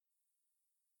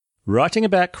Writing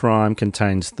about crime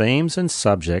contains themes and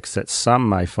subjects that some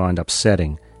may find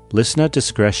upsetting. Listener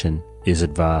discretion is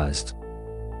advised.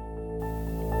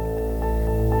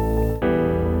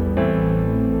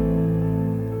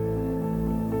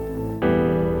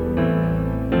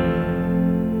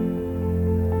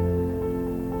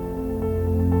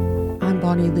 I'm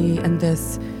Bonnie Lee, and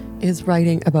this is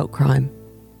Writing About Crime.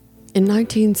 In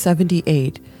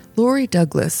 1978, Lori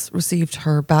Douglas received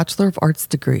her Bachelor of Arts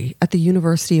degree at the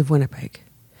University of Winnipeg,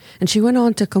 and she went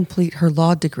on to complete her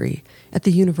law degree at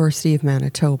the University of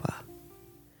Manitoba.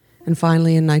 And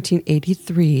finally, in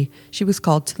 1983, she was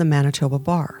called to the Manitoba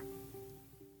Bar.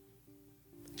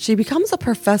 She becomes a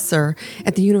professor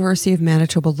at the University of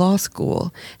Manitoba Law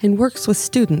School and works with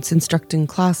students instructing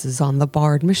classes on the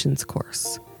bar admissions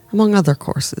course, among other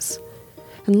courses.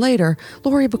 And later,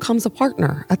 Lori becomes a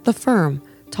partner at the firm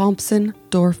Thompson,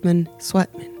 Dorfman,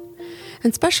 Sweatman,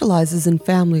 and specializes in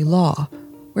family law,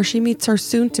 where she meets her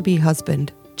soon-to-be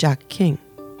husband, Jack King.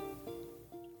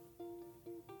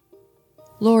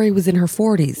 Lori was in her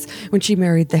 40s when she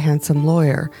married the handsome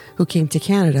lawyer who came to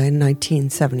Canada in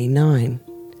 1979.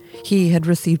 He had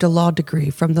received a law degree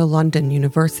from the London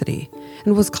University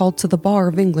and was called to the Bar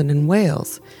of England and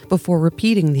Wales before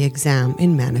repeating the exam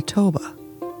in Manitoba.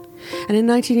 And in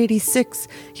 1986,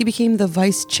 he became the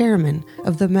vice chairman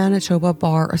of the Manitoba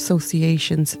Bar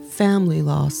Association's family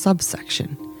law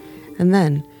subsection, and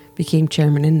then became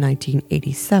chairman in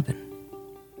 1987.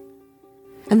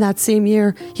 And that same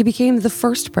year, he became the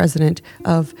first president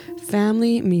of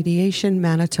Family Mediation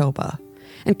Manitoba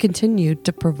and continued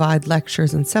to provide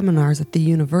lectures and seminars at the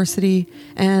university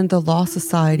and the Law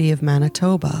Society of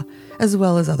Manitoba, as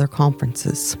well as other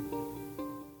conferences.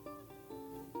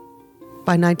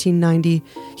 By 1990,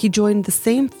 he joined the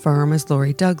same firm as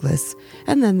Lori Douglas,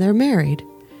 and then they're married.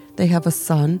 They have a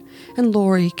son, and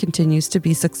Lori continues to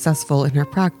be successful in her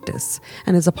practice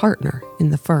and is a partner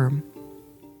in the firm.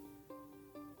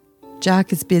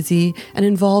 Jack is busy and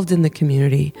involved in the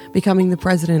community, becoming the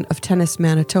president of Tennis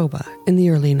Manitoba in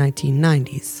the early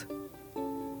 1990s.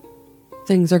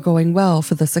 Things are going well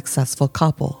for the successful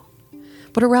couple.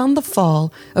 But around the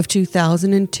fall of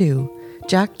 2002,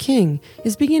 Jack King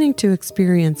is beginning to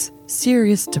experience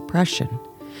serious depression,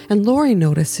 and Lori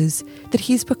notices that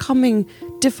he's becoming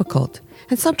difficult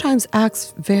and sometimes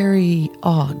acts very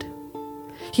odd.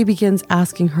 He begins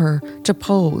asking her to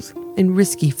pose in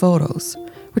risky photos,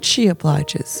 which she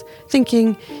obliges,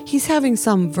 thinking he's having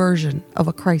some version of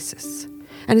a crisis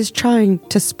and is trying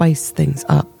to spice things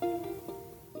up.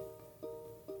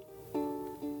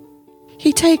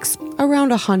 He takes around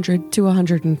 100 to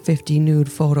 150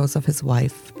 nude photos of his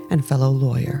wife and fellow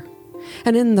lawyer.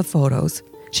 And in the photos,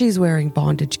 she's wearing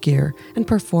bondage gear and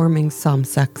performing some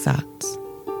sex acts.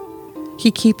 He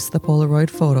keeps the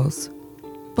Polaroid photos,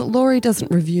 but Lori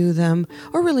doesn't review them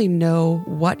or really know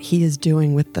what he is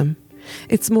doing with them.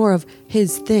 It's more of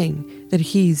his thing that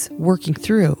he's working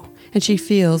through, and she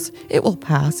feels it will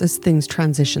pass as things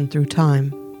transition through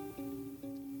time.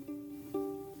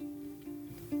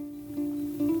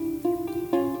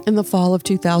 In the fall of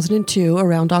 2002,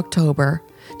 around October,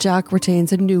 Jack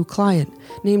retains a new client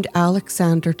named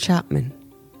Alexander Chapman,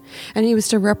 and he was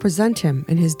to represent him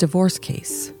in his divorce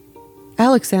case.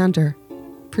 Alexander,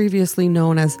 previously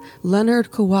known as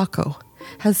Leonard Kowako,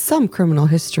 has some criminal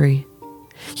history.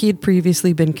 He had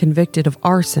previously been convicted of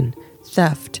arson,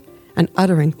 theft, and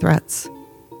uttering threats.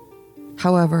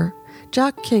 However,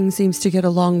 Jack King seems to get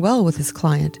along well with his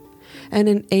client, and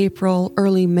in April,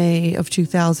 early May of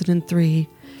 2003,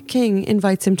 King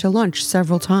invites him to lunch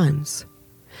several times.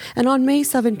 And on May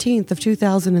 17th of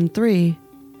 2003,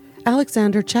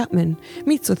 Alexander Chapman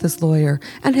meets with his lawyer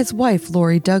and his wife,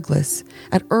 Lori Douglas,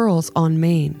 at Earl's on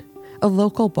Main, a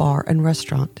local bar and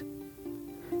restaurant.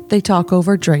 They talk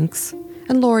over drinks,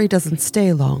 and Lori doesn't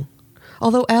stay long,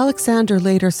 although Alexander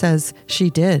later says she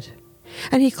did,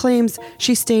 and he claims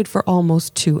she stayed for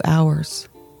almost 2 hours.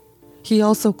 He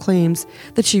also claims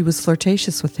that she was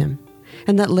flirtatious with him,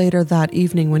 and that later that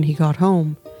evening when he got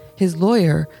home, his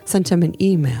lawyer sent him an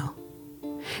email.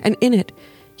 And in it,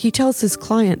 he tells his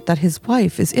client that his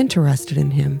wife is interested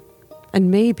in him, and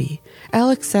maybe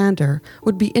Alexander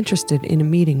would be interested in a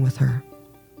meeting with her.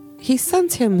 He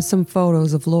sends him some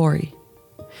photos of Lori,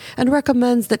 and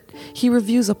recommends that he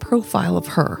reviews a profile of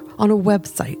her on a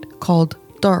website called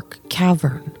Dark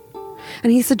Cavern,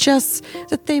 and he suggests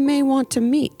that they may want to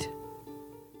meet.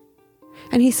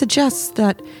 And he suggests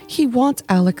that he wants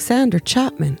Alexander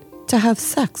Chapman to have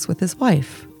sex with his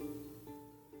wife.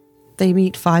 They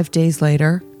meet 5 days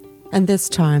later, and this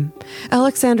time,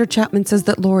 Alexander Chapman says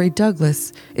that Lori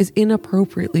Douglas is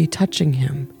inappropriately touching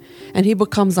him, and he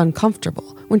becomes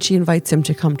uncomfortable when she invites him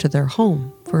to come to their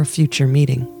home for a future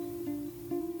meeting.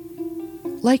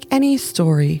 Like any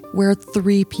story where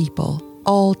three people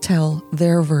all tell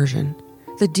their version,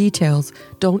 the details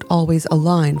don't always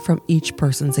align from each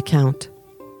person's account.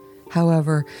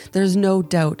 However, there's no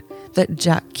doubt that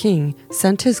Jack King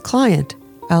sent his client,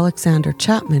 Alexander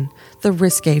Chapman, the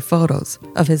risque photos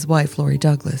of his wife, Lori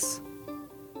Douglas.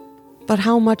 But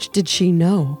how much did she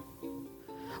know?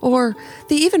 Or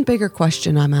the even bigger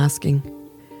question I'm asking,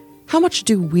 how much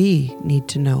do we need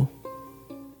to know?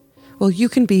 Well, you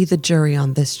can be the jury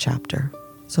on this chapter,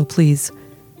 so please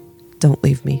don't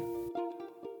leave me.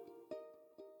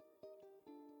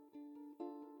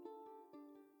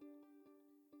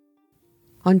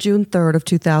 On June 3rd of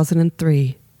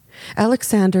 2003,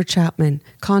 Alexander Chapman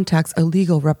contacts a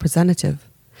legal representative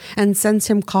and sends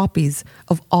him copies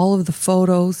of all of the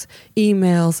photos,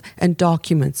 emails, and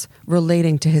documents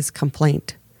relating to his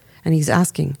complaint, and he's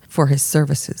asking for his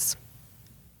services.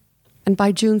 And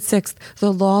by June 6th,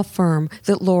 the law firm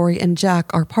that Lori and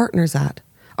Jack are partners at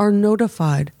are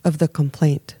notified of the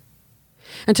complaint.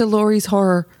 And to Lori's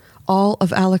horror, all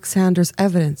of Alexander's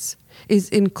evidence is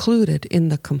included in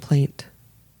the complaint.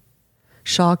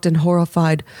 Shocked and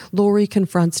horrified, Lori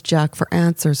confronts Jack for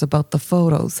answers about the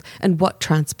photos and what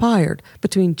transpired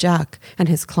between Jack and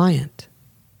his client.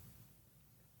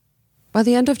 By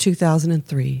the end of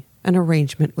 2003, an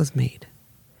arrangement was made.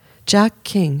 Jack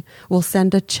King will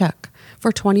send a check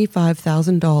for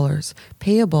 $25,000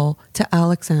 payable to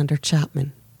Alexander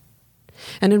Chapman.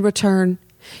 And in return,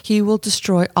 he will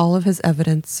destroy all of his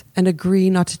evidence and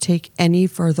agree not to take any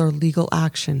further legal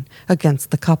action against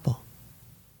the couple.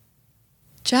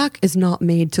 Jack is not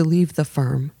made to leave the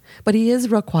firm, but he is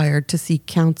required to seek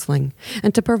counseling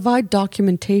and to provide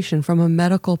documentation from a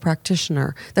medical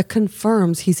practitioner that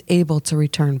confirms he's able to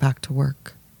return back to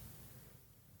work.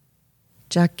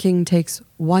 Jack King takes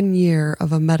 1 year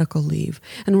of a medical leave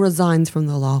and resigns from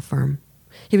the law firm.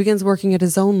 He begins working at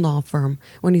his own law firm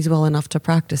when he's well enough to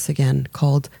practice again,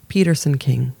 called Peterson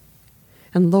King.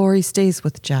 And Lori stays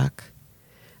with Jack,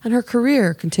 and her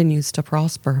career continues to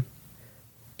prosper.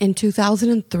 In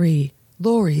 2003,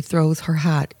 Lori throws her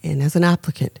hat in as an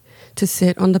applicant to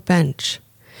sit on the bench,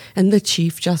 and the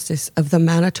Chief Justice of the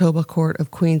Manitoba Court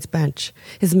of Queen's Bench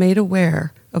is made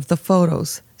aware of the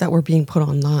photos that were being put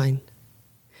online.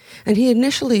 And he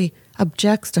initially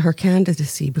objects to her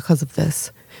candidacy because of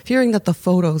this, fearing that the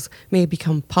photos may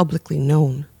become publicly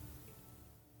known.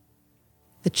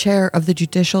 The chair of the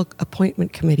Judicial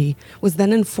Appointment Committee was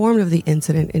then informed of the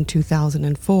incident in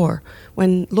 2004,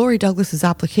 when Lori Douglas's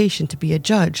application to be a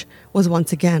judge was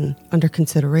once again under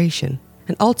consideration.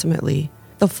 And ultimately,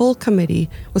 the full committee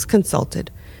was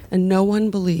consulted, and no one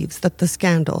believes that the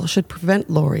scandal should prevent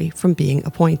Lori from being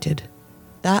appointed.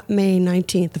 That May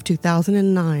 19th of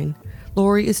 2009,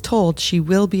 Lori is told she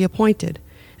will be appointed,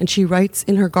 and she writes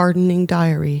in her gardening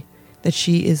diary that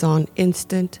she is on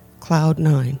instant cloud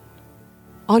nine.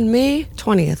 On May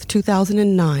 20th,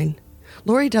 2009,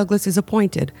 Lori Douglas is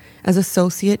appointed as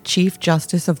Associate Chief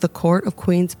Justice of the Court of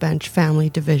Queen's Bench Family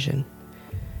Division.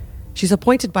 She's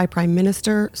appointed by Prime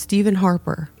Minister Stephen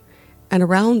Harper, and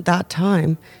around that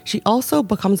time, she also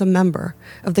becomes a member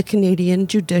of the Canadian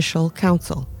Judicial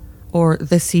Council, or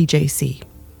the CJC.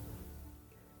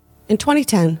 In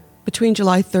 2010, between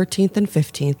July 13th and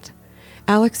 15th,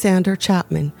 Alexander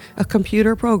Chapman, a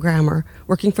computer programmer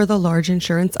working for the large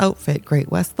insurance outfit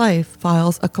Great-West Life,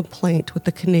 files a complaint with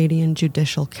the Canadian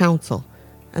Judicial Council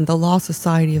and the Law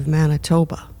Society of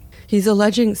Manitoba. He's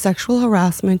alleging sexual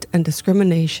harassment and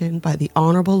discrimination by the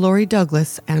Honourable Lori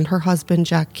Douglas and her husband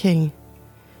Jack King.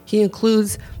 He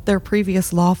includes their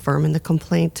previous law firm in the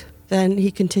complaint. Then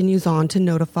he continues on to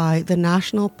notify the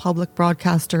national public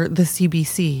broadcaster, the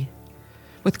CBC,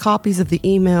 with copies of the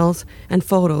emails and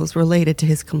photos related to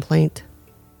his complaint.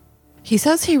 He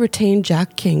says he retained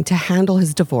Jack King to handle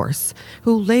his divorce,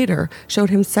 who later showed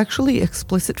him sexually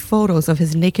explicit photos of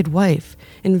his naked wife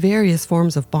in various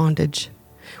forms of bondage,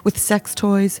 with sex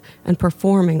toys and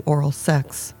performing oral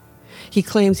sex. He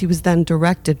claims he was then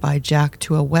directed by Jack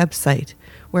to a website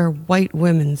where white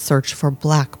women search for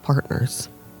black partners.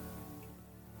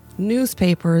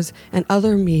 Newspapers and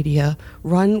other media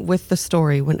run with the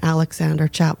story when Alexander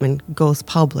Chapman goes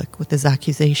public with his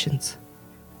accusations.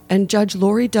 And Judge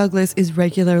Lori Douglas is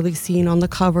regularly seen on the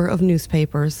cover of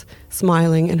newspapers,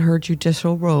 smiling in her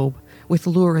judicial robe with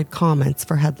lurid comments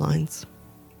for headlines.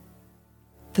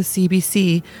 The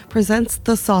CBC presents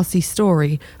the saucy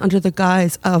story under the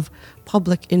guise of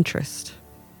public interest,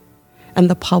 and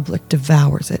the public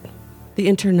devours it. The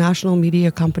international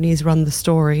media companies run the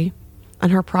story,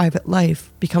 and her private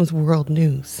life becomes world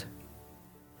news.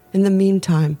 In the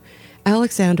meantime,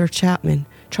 Alexander Chapman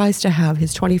tries to have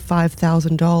his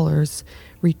 $25,000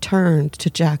 returned to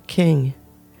Jack King,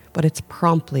 but it's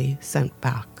promptly sent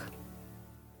back.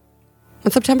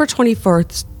 On September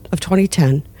 21st of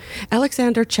 2010,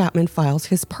 Alexander Chapman files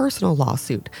his personal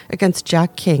lawsuit against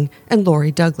Jack King and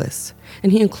Lori Douglas,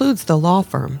 and he includes the law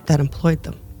firm that employed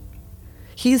them.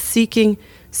 He is seeking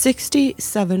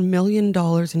 $67 million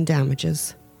in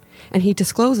damages, and he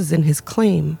discloses in his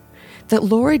claim that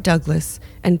Lori Douglas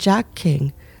and Jack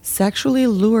King sexually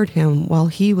lured him while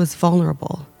he was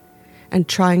vulnerable and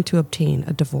trying to obtain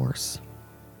a divorce.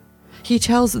 He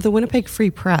tells the Winnipeg Free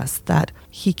Press that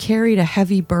he carried a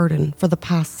heavy burden for the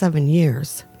past 7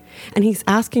 years, and he's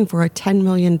asking for a $10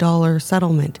 million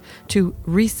settlement to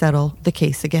resettle the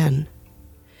case again.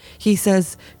 He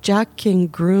says Jack King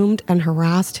groomed and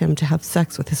harassed him to have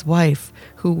sex with his wife,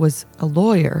 who was a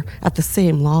lawyer at the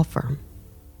same law firm.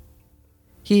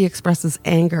 He expresses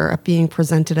anger at being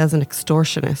presented as an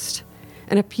extortionist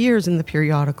and appears in the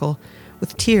periodical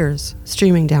with tears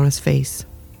streaming down his face.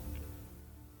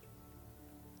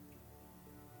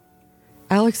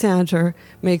 Alexander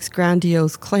makes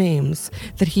grandiose claims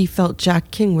that he felt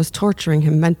Jack King was torturing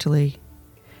him mentally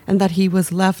and that he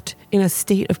was left in a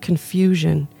state of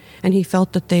confusion and he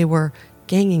felt that they were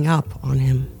ganging up on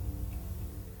him.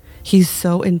 He's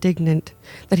so indignant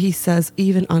that he says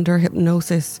even under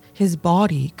hypnosis, his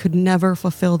body could never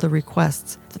fulfill the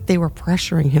requests that they were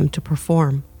pressuring him to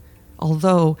perform,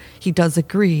 although he does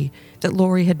agree that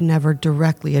Lori had never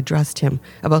directly addressed him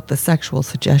about the sexual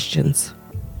suggestions,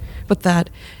 but that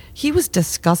he was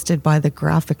disgusted by the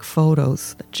graphic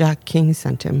photos that Jack King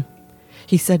sent him.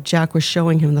 He said Jack was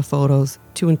showing him the photos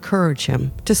to encourage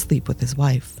him to sleep with his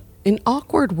wife. In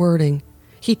awkward wording,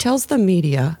 he tells the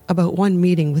media about one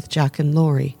meeting with Jack and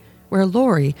Lori, where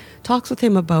Lori talks with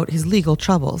him about his legal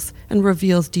troubles and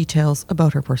reveals details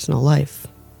about her personal life,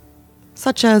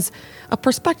 such as a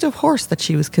prospective horse that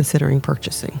she was considering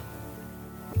purchasing.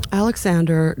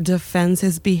 Alexander defends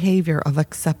his behavior of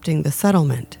accepting the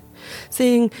settlement,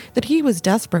 saying that he was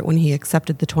desperate when he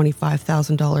accepted the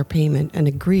 $25,000 payment and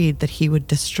agreed that he would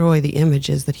destroy the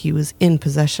images that he was in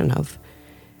possession of,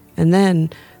 and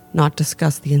then not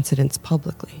discuss the incidents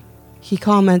publicly. He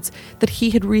comments that he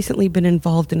had recently been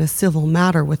involved in a civil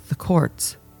matter with the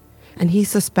courts, and he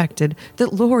suspected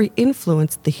that Lori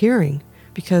influenced the hearing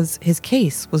because his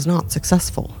case was not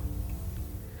successful.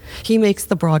 He makes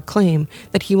the broad claim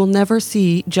that he will never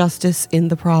see justice in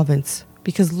the province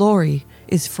because Lori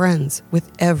is friends with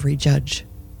every judge.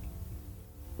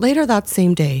 Later that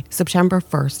same day, September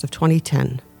 1st of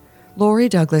 2010, Lori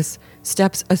Douglas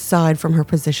steps aside from her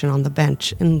position on the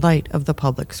bench in light of the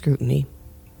public scrutiny.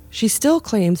 She still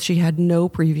claims she had no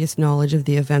previous knowledge of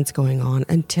the events going on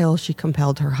until she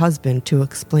compelled her husband to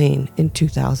explain in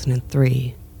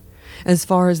 2003. As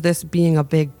far as this being a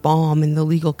big bomb in the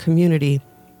legal community,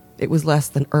 it was less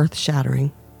than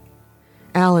earth-shattering.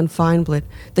 Alan Feinblatt,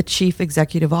 the chief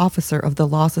executive officer of the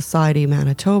Law Society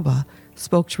Manitoba,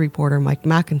 spoke to reporter Mike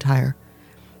McIntyre,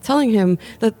 telling him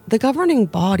that the governing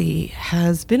body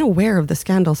has been aware of the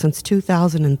scandal since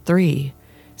 2003,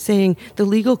 saying the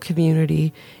legal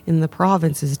community in the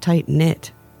province is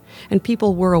tight-knit, and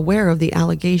people were aware of the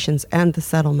allegations and the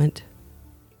settlement.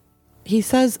 He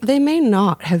says they may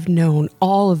not have known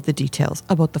all of the details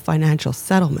about the financial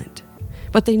settlement,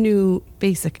 but they knew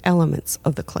basic elements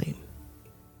of the claim.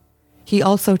 He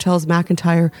also tells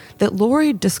McIntyre that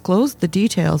Lori disclosed the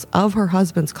details of her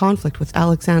husband's conflict with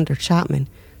Alexander Chapman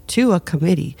to a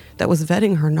committee that was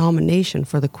vetting her nomination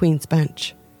for the Queen's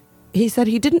Bench. He said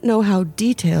he didn't know how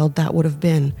detailed that would have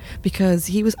been because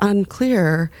he was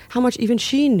unclear how much even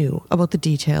she knew about the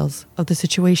details of the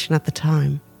situation at the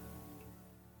time.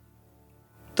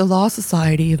 The Law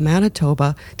Society of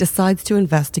Manitoba decides to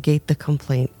investigate the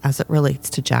complaint as it relates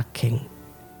to Jack King,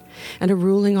 and a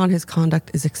ruling on his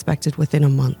conduct is expected within a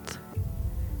month.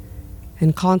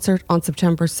 In concert on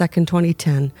September 2nd,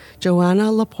 2010,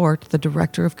 Joanna Laporte, the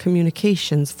Director of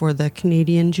Communications for the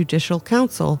Canadian Judicial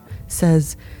Council,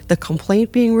 says the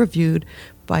complaint being reviewed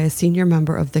by a senior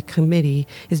member of the committee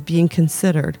is being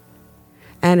considered,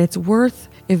 and it's worth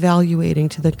evaluating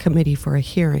to the committee for a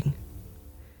hearing.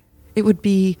 It would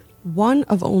be one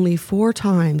of only 4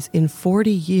 times in 40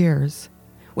 years,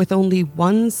 with only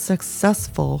one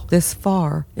successful this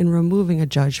far in removing a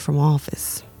judge from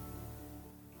office.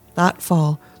 That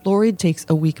fall, Lori takes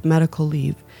a week medical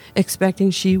leave,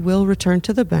 expecting she will return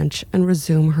to the bench and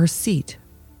resume her seat.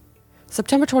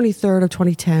 September 23rd of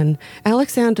 2010,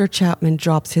 Alexander Chapman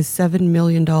drops his $7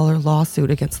 million lawsuit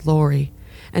against Lori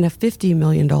and a $50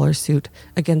 million suit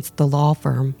against the law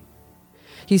firm.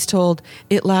 He's told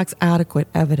it lacks adequate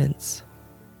evidence.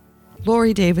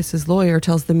 Lori Davis's lawyer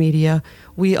tells the media,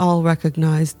 "We all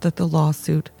recognized that the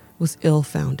lawsuit was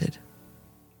ill-founded."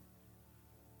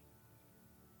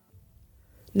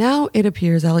 Now it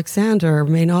appears Alexander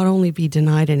may not only be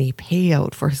denied any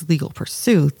payout for his legal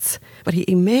pursuits, but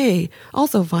he may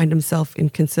also find himself in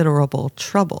considerable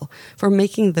trouble for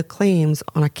making the claims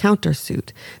on a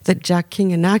countersuit that Jack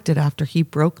King enacted after he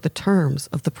broke the terms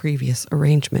of the previous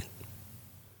arrangement.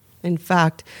 In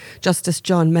fact, Justice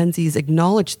John Menzies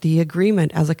acknowledged the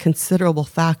agreement as a considerable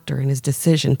factor in his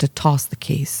decision to toss the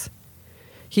case.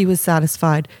 He was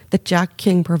satisfied that Jack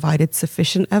King provided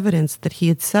sufficient evidence that he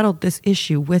had settled this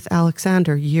issue with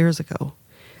Alexander years ago,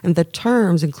 and the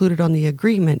terms included on the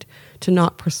agreement to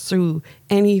not pursue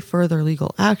any further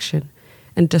legal action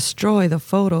and destroy the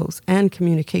photos and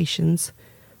communications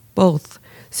both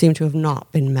seem to have not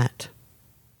been met.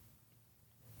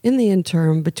 In the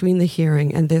interim between the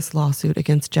hearing and this lawsuit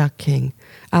against Jack King,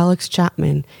 Alex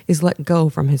Chapman is let go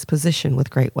from his position with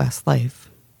Great-West Life.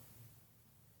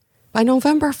 By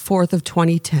November 4th of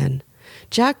 2010,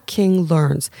 Jack King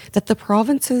learns that the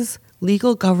province's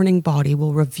legal governing body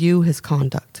will review his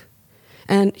conduct,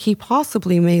 and he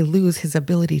possibly may lose his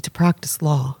ability to practice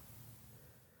law.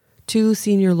 2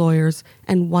 senior lawyers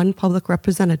and 1 public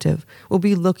representative will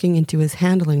be looking into his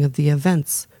handling of the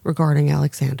events regarding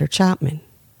Alexander Chapman.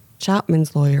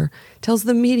 Chapman's lawyer tells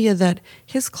the media that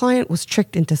his client was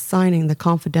tricked into signing the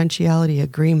confidentiality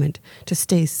agreement to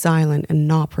stay silent and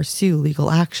not pursue legal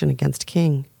action against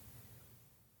King.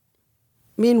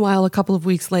 Meanwhile, a couple of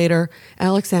weeks later,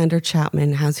 Alexander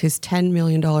Chapman has his $10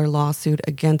 million lawsuit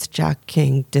against Jack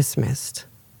King dismissed,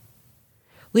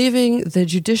 leaving the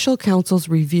Judicial Council's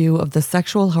review of the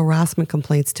sexual harassment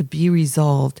complaints to be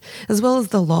resolved, as well as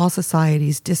the Law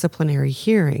Society's disciplinary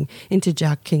hearing into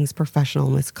Jack King's professional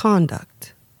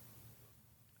misconduct.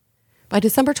 By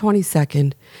December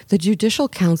 22nd, the Judicial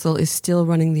Council is still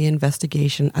running the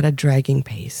investigation at a dragging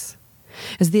pace.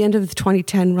 As the end of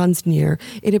 2010 runs near,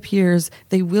 it appears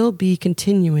they will be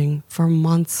continuing for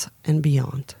months and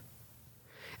beyond.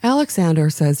 Alexander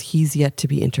says he's yet to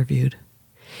be interviewed,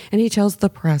 and he tells the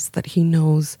press that he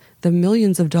knows the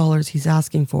millions of dollars he's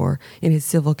asking for in his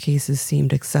civil cases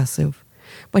seemed excessive,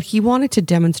 but he wanted to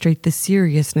demonstrate the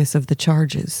seriousness of the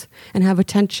charges and have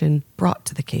attention brought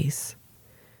to the case,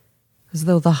 as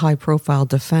though the high-profile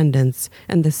defendants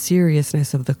and the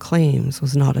seriousness of the claims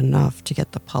was not enough to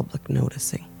get the public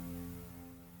noticing.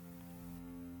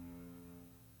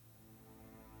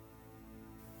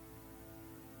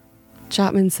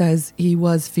 Chapman says he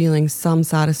was feeling some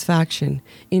satisfaction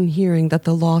in hearing that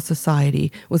the Law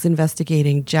Society was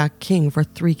investigating Jack King for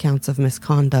 3 counts of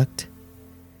misconduct.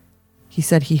 He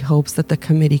said he hopes that the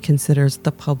committee considers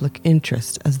the public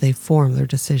interest as they form their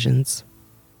decisions.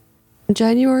 On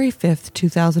January 5th,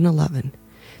 2011,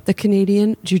 the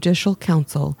Canadian Judicial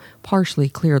Council partially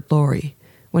cleared Lori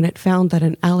when it found that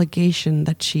an allegation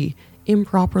that she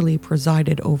improperly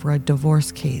presided over a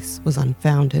divorce case was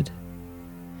unfounded.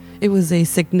 It was a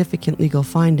significant legal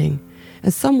finding,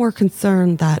 as some were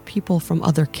concerned that people from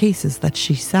other cases that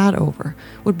she sat over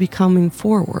would be coming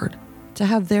forward to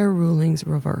have their rulings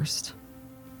reversed.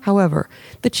 However,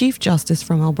 the Chief Justice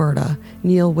from Alberta,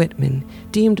 Neil Whitman,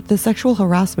 deemed the sexual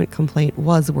harassment complaint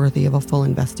was worthy of a full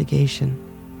investigation,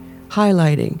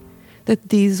 highlighting that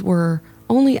these were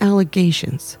only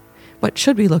allegations, but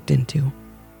should be looked into.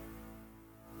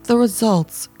 The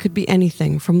results could be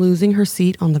anything from losing her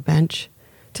seat on the bench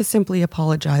to simply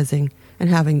apologizing and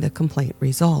having the complaint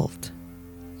resolved.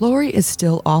 Lori is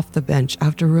still off the bench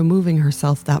after removing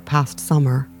herself that past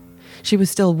summer. She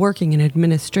was still working in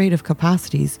administrative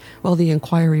capacities while the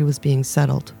inquiry was being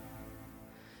settled.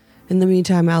 In the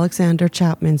meantime, Alexander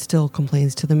Chapman still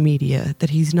complains to the media that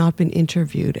he's not been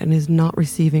interviewed and is not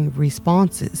receiving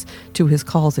responses to his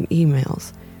calls and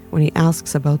emails when he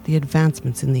asks about the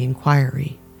advancements in the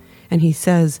inquiry. And he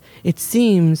says it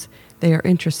seems they are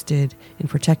interested in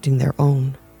protecting their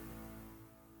own.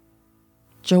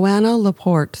 Joanna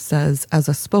Laporte says, as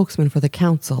a spokesman for the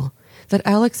council, that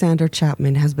Alexander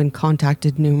Chapman has been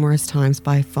contacted numerous times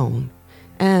by phone,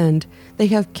 and they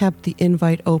have kept the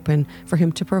invite open for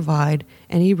him to provide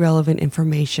any relevant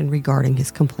information regarding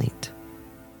his complaint.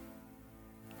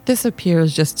 This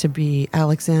appears just to be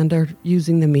Alexander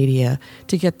using the media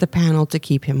to get the panel to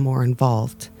keep him more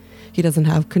involved. He doesn't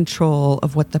have control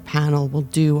of what the panel will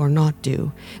do or not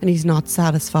do, and he's not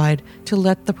satisfied to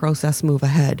let the process move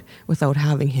ahead without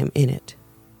having him in it.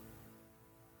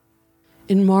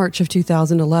 In March of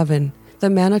 2011, the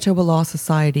Manitoba Law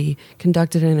Society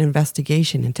conducted an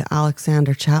investigation into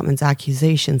Alexander Chapman's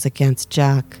accusations against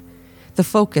Jack. The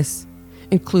focus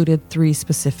included 3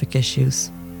 specific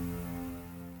issues.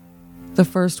 The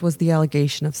first was the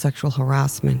allegation of sexual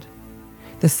harassment.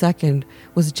 The second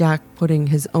was Jack putting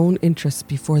his own interests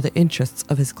before the interests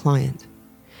of his client.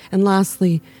 And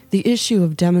lastly, the issue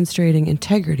of demonstrating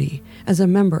integrity as a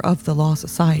member of the Law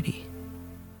Society.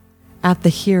 At the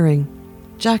hearing,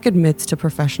 Jack admits to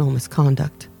professional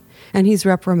misconduct, and he's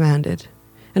reprimanded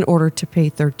and ordered to pay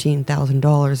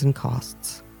 $13,000 in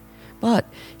costs. But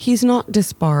he's not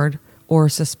disbarred or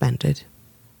suspended.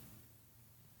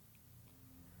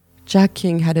 Jack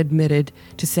King had admitted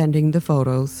to sending the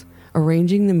photos,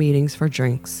 arranging the meetings for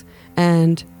drinks,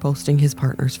 and posting his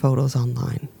partner's photos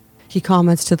online. He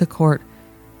comments to the court,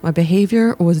 "My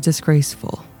behavior was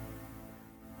disgraceful.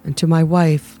 And to my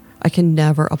wife, I can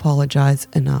never apologize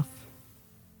enough."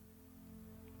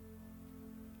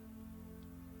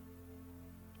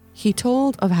 He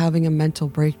told of having a mental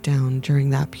breakdown during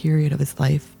that period of his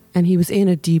life, and he was in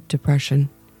a deep depression.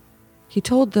 He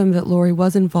told them that Lori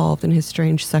was involved in his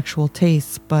strange sexual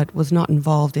tastes, but was not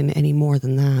involved in any more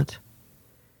than that.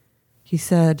 He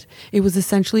said, "It was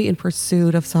essentially in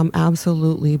pursuit of some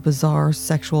absolutely bizarre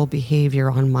sexual behavior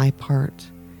on my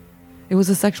part. It was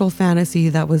a sexual fantasy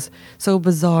that was so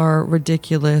bizarre,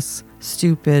 ridiculous,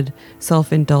 stupid,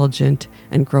 self-indulgent,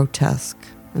 and grotesque,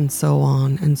 and so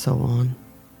on and so on."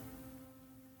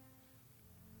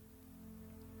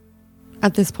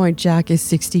 At this point, Jack is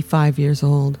 65 years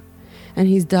old, and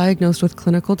he's diagnosed with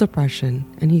clinical depression,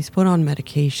 and he's put on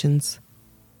medications.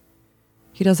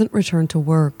 He doesn't return to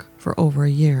work for over a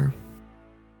year.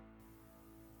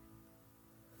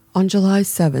 On July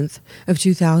 7th of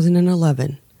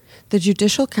 2011, the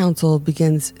Judicial Council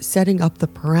begins setting up the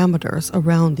parameters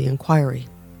around the inquiry,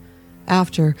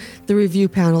 after the review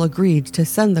panel agreed to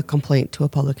send the complaint to a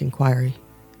public inquiry.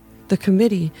 The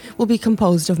committee will be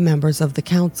composed of members of the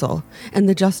council, and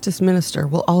the Justice Minister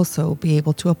will also be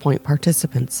able to appoint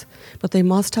participants, but they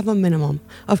must have a minimum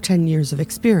of 10 years of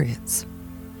experience.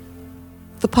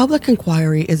 The public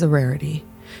inquiry is a rarity,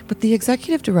 but the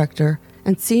Executive Director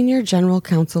and Senior General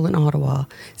Counsel in Ottawa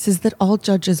says that all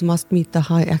judges must meet the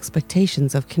high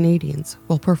expectations of Canadians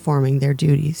while performing their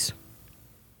duties.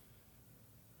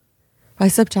 By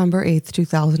September 8,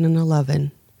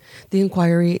 2011, the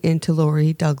inquiry into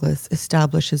Lori Douglas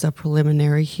establishes a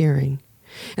preliminary hearing,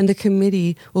 and the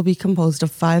committee will be composed of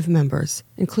 5 members,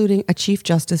 including a Chief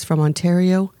Justice from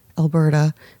Ontario,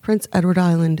 Alberta, Prince Edward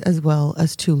Island, as well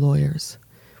as 2 lawyers,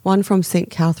 one from St.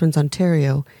 Catharines,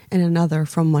 Ontario, and another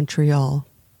from Montreal.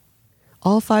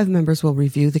 All 5 members will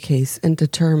review the case and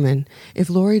determine if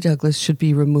Lori Douglas should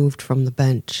be removed from the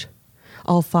bench.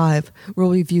 All 5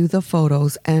 will review the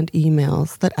photos and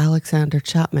emails that Alexander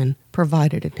Chapman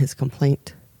provided in his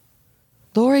complaint.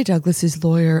 Lori Douglas's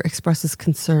lawyer expresses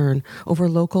concern over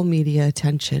local media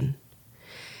attention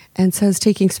and says,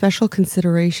 taking special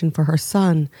consideration for her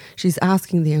son, she's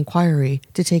asking the inquiry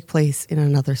to take place in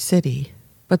another city.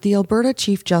 But the Alberta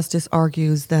Chief Justice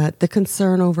argues that the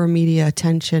concern over media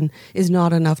attention is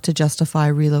not enough to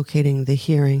justify relocating the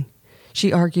hearing.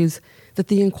 She argues that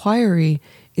the inquiry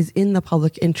is in the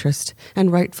public interest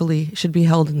and rightfully should be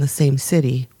held in the same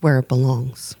city where it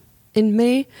belongs. In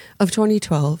May of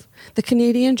 2012, the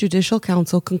Canadian Judicial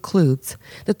Council concludes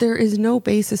that there is no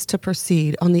basis to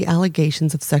proceed on the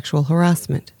allegations of sexual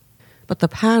harassment. But the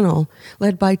panel,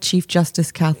 led by Chief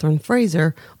Justice Catherine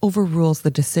Fraser, overrules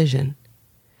the decision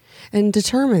and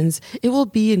determines it will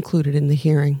be included in the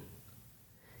hearing.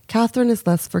 Catherine is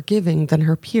less forgiving than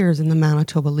her peers in the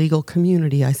Manitoba legal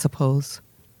community, I suppose.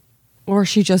 Or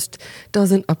she just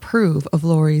doesn't approve of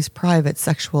Lori's private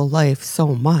sexual life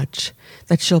so much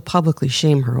that she'll publicly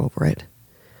shame her over it.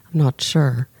 I'm not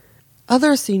sure.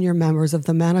 Other senior members of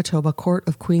the Manitoba Court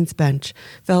of Queen's Bench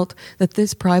felt that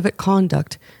this private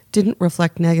conduct didn't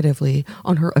reflect negatively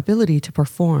on her ability to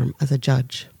perform as a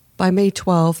judge. By May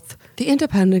 12th, the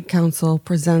Independent Counsel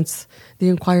presents the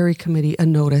Inquiry Committee a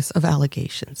notice of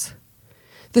allegations.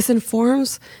 This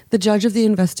informs the judge of the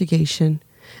investigation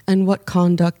and what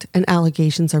conduct and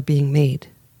allegations are being made.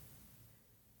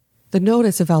 The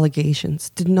notice of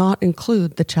allegations did not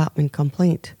include the Chapman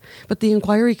complaint, but the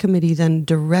Inquiry Committee then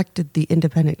directed the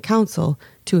Independent Counsel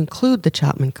to include the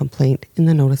Chapman complaint in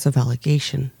the notice of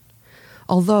allegation,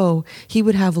 although he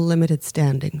would have limited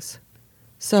standings.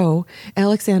 So,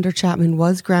 Alexander Chapman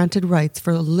was granted rights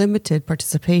for limited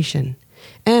participation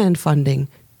and funding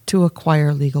to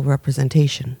acquire legal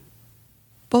representation.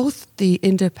 Both the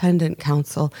Independent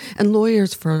Counsel and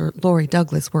lawyers for Lori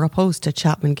Douglas were opposed to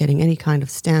Chapman getting any kind of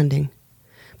standing,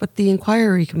 but the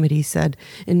Inquiry Committee said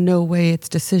in no way its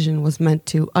decision was meant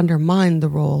to undermine the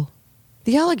role.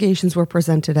 The allegations were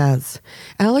presented as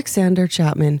Alexander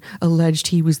Chapman alleged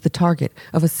he was the target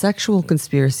of a sexual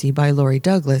conspiracy by Lori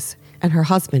Douglas and her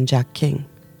husband, Jack King.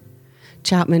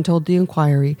 Chapman told the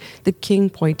inquiry that King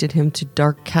pointed him to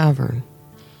Dark Cavern,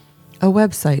 a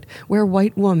website where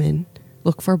white women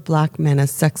look for black men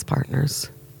as sex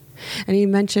partners. And he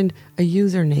mentioned a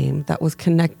username that was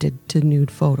connected to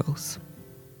nude photos.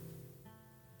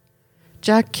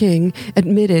 Jack King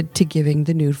admitted to giving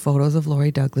the nude photos of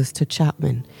Lori Douglas to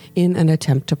Chapman in an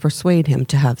attempt to persuade him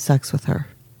to have sex with her.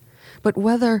 But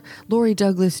whether Lori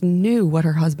Douglas knew what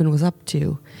her husband was up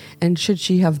to, and should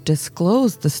she have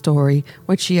disclosed the story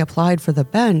when she applied for the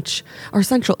bench, are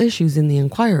central issues in the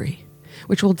inquiry,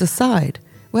 which will decide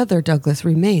whether Douglas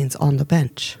remains on the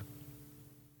bench.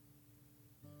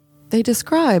 They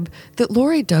describe that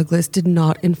Lori Douglas did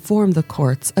not inform the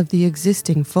courts of the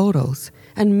existing photos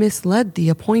and misled the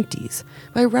appointees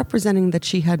by representing that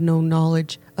she had no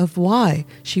knowledge of why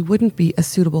she wouldn't be a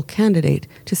suitable candidate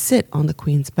to sit on the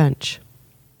Queen's bench.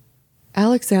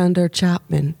 Alexander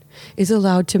Chapman is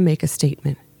allowed to make a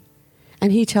statement,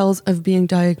 and he tells of being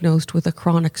diagnosed with a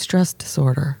chronic stress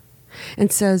disorder and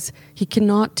says he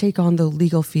cannot take on the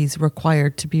legal fees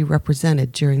required to be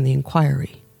represented during the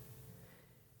inquiry.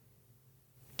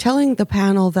 Telling the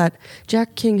panel that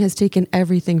Jack King has taken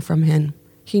everything from him.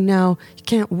 He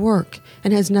can't work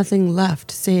and has nothing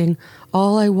left, saying,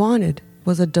 "All I wanted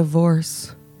was a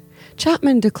divorce."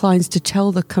 Chapman declines to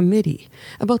tell the committee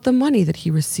about the money that he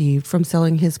received from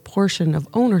selling his portion of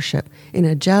ownership in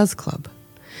a jazz club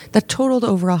that totaled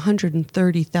over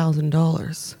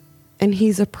 $130,000. And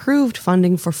he's approved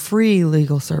funding for free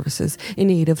legal services in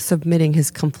aid of submitting his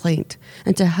complaint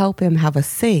and to help him have a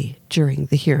say during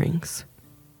the hearings.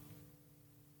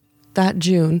 That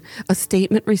June, a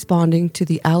statement responding to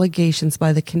the allegations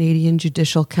by the Canadian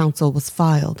Judicial Council was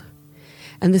filed,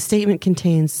 and the statement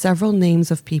contains several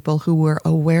names of people who were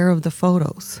aware of the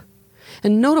photos.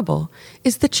 And notable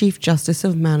is the Chief Justice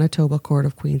of Manitoba Court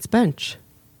of Queen's Bench.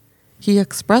 He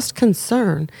expressed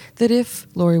concern that if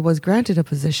Lori was granted a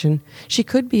position, she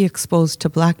could be exposed to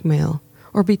blackmail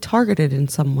or be targeted in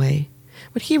some way,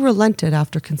 but he relented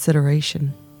after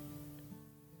consideration.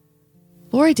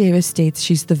 Lori Davis states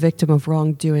she's the victim of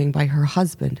wrongdoing by her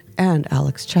husband and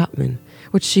Alex Chapman,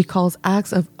 which she calls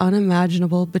acts of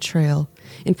unimaginable betrayal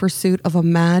in pursuit of a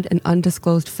mad and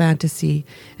undisclosed fantasy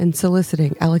and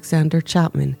soliciting Alexander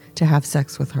Chapman to have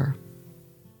sex with her.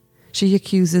 She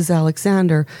accuses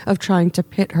Alexander of trying to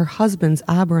pit her husband's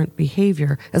aberrant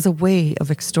behavior as a way of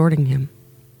extorting him.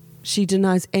 She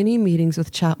denies any meetings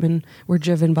with Chapman were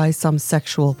driven by some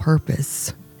sexual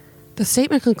purpose. The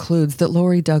statement concludes that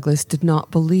Lori Douglas did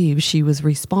not believe she was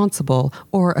responsible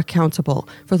or accountable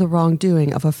for the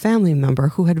wrongdoing of a family member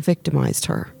who had victimized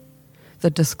her. The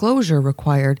disclosure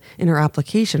required in her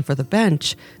application for the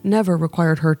bench never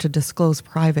required her to disclose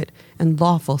private and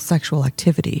lawful sexual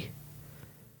activity.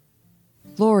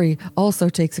 Lori also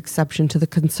takes exception to the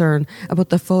concern about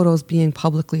the photos being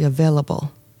publicly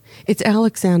available. It's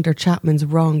Alexander Chapman's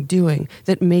wrongdoing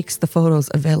that makes the photos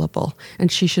available,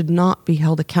 and she should not be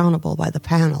held accountable by the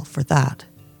panel for that.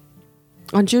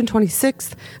 On June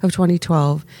 26th of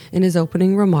 2012, in his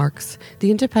opening remarks,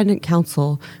 the independent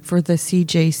counsel for the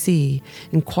CJC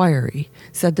inquiry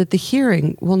said that the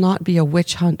hearing will not be a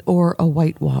witch hunt or a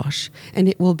whitewash, and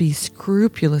it will be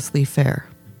scrupulously fair.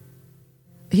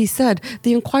 He said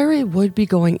the inquiry would be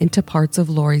going into parts of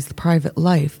Lori's private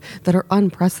life that are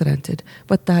unprecedented,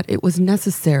 but that it was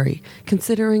necessary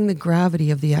considering the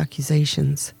gravity of the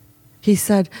accusations. He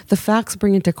said the facts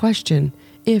bring into question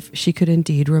if she could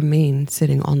indeed remain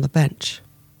sitting on the bench.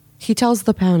 He tells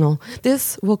the panel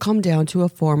this will come down to a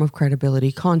form of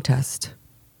credibility contest.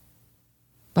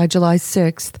 By July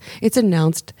 6th, it's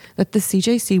announced that the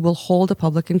CJC will hold a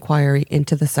public inquiry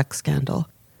into the sex scandal.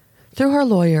 Through her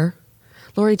lawyer,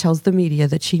 Lori tells the media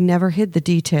that she never hid the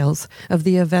details of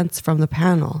the events from the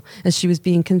panel as she was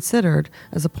being considered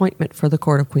as appointment for the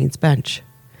Court of Queen's Bench.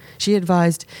 She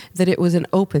advised that it was an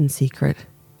open secret.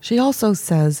 She also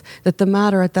says that the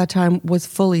matter at that time was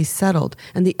fully settled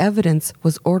and the evidence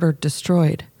was ordered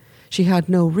destroyed. She had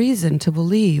no reason to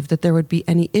believe that there would be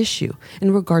any issue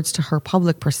in regards to her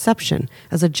public perception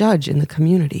as a judge in the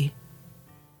community.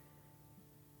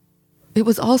 It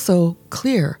was also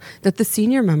clear that the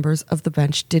senior members of the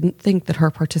bench didn't think that her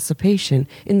participation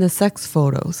in the sex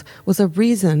photos was a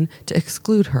reason to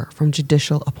exclude her from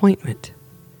judicial appointment.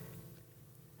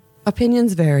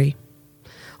 Opinions vary.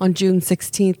 On June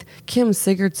 16th, Kim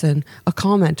Sigurdsson, a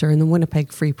commenter in the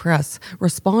Winnipeg Free Press,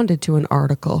 responded to an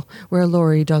article where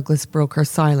Lori Douglas broke her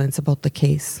silence about the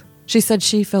case. She said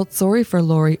she felt sorry for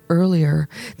Lori earlier,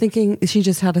 thinking she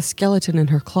just had a skeleton in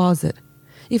her closet,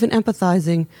 even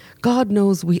empathizing, God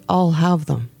knows we all have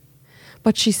them.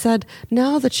 But she said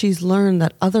now that she's learned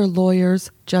that other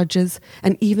lawyers, judges,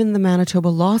 and even the Manitoba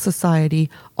Law Society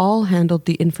all handled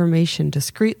the information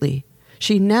discreetly,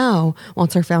 she now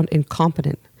wants her found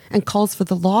incompetent and calls for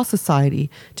the Law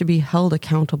Society to be held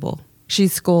accountable. She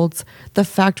scolds, "The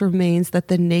fact remains that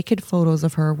the naked photos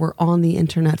of her were on the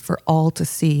internet for all to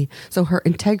see, so her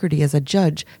integrity as a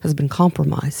judge has been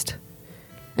compromised."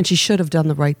 And she should have done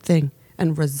the right thing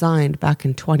and resigned back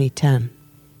in 2010.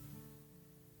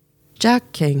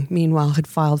 Jack King, meanwhile, had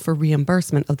filed for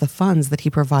reimbursement of the funds that he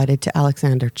provided to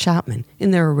Alexander Chapman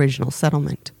in their original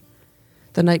settlement.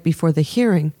 The night before the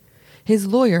hearing, his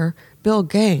lawyer, Bill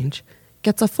Gange,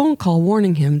 gets a phone call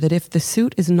warning him that if the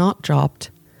suit is not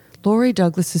dropped, Lori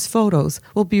Douglas's photos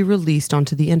will be released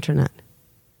onto the internet.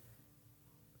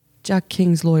 Jack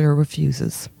King's lawyer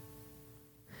refuses.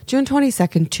 June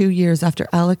 22nd, 2 years after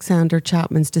Alexander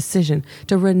Chapman's decision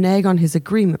to renege on his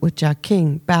agreement with Jack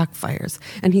King backfires,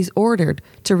 and he's ordered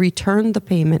to return the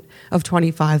payment of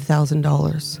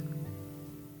 $25,000.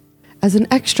 As an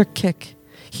extra kick,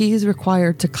 he is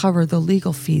required to cover the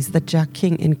legal fees that Jack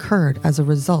King incurred as a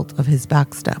result of his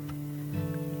backstep.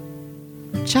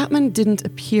 Chapman didn't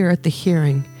appear at the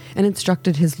hearing and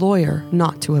instructed his lawyer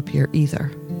not to appear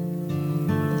either.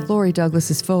 Lori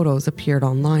Douglas's photos appeared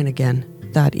online again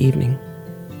that evening.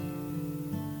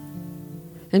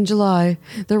 In July,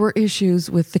 there were issues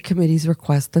with the committee's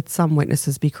request that some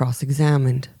witnesses be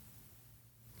cross-examined.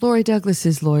 Lori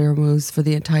Douglas's lawyer moves for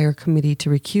the entire committee to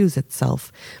recuse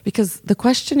itself because the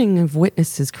questioning of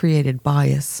witnesses created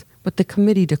bias, but the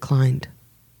committee declined.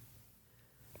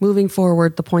 Moving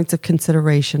forward, the points of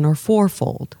consideration are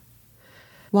fourfold.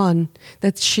 1,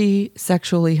 that she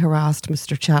sexually harassed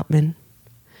Mr. Chapman.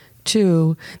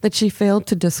 2, that she failed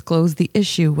to disclose the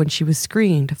issue when she was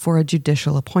screened for a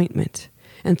judicial appointment.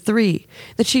 And 3,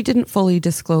 that she didn't fully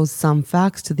disclose some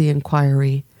facts to the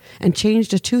inquiry and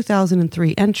changed a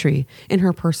 2003 entry in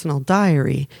her personal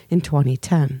diary in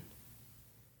 2010.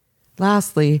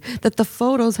 Lastly, that the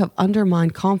photos have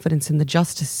undermined confidence in the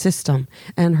justice system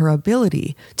and her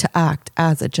ability to act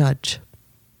as a judge.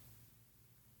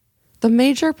 The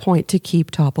major point to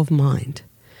keep top of mind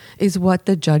is what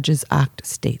the Judges Act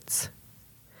states.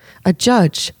 A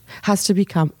judge has to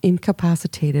become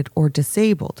incapacitated or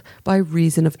disabled by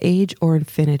reason of age or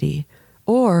infinity,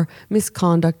 or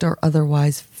misconduct or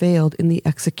otherwise failed in the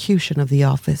execution of the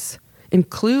office,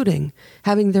 including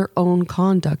having their own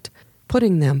conduct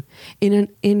putting them in an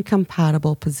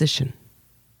incompatible position.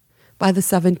 By the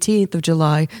 17th of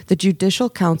July, the Judicial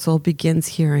Council begins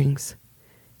hearings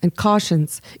and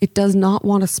cautions it does not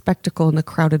want a spectacle in the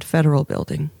crowded federal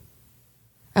building.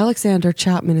 Alexander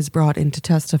Chapman is brought in to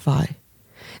testify,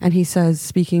 and he says,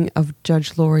 speaking of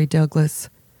Judge Lori Douglas,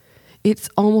 "It's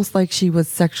almost like she was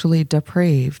sexually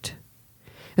depraved."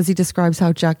 As he describes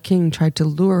how Jack King tried to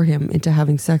lure him into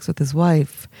having sex with his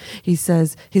wife, he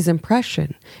says his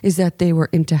impression is that they were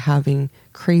into having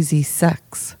crazy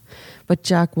sex, but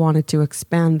Jack wanted to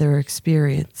expand their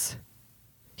experience.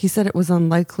 He said it was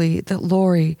unlikely that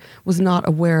Lori was not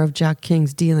aware of Jack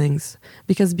King's dealings,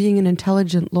 because being an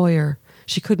intelligent lawyer,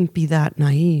 she couldn't be that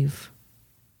naive.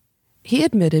 He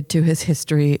admitted to his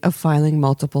history of filing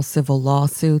multiple civil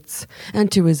lawsuits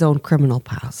and to his own criminal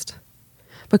past,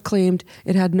 but claimed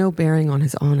it had no bearing on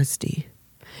his honesty,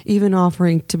 even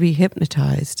offering to be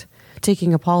hypnotized,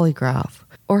 taking a polygraph,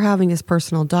 or having his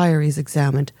personal diaries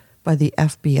examined by the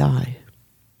FBI.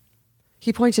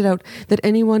 He pointed out that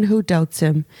anyone who doubts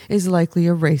him is likely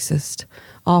a racist,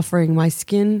 offering, "My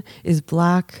skin is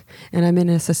black and I'm in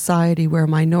a society where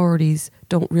minorities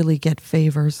don't really get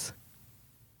favors."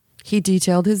 He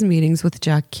detailed his meetings with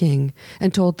Jack King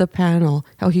and told the panel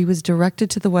how he was directed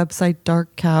to the website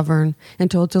Dark Cavern and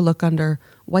told to look under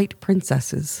White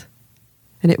Princesses.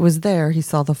 And it was there he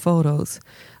saw the photos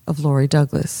of Lori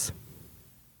Douglas.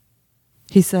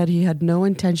 He said he had no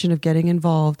intention of getting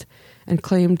involved and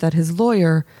claimed that his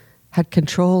lawyer had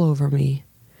control over me.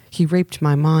 He raped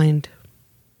my mind.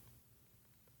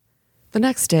 The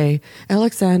next day,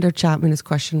 Alexander Chapman is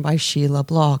questioned by Sheila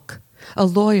Block, a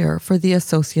lawyer for the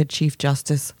Associate Chief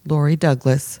Justice Lori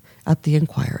Douglas, at the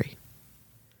inquiry.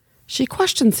 She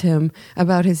questions him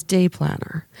about his day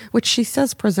planner, which she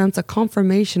says presents a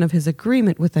confirmation of his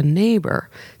agreement with a neighbor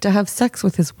to have sex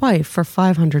with his wife for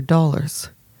 $500.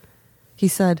 He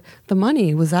said the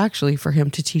money was actually for him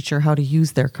to teach her how to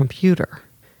use their computer.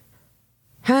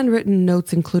 Handwritten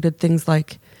notes included things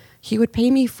like, "He would pay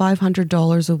me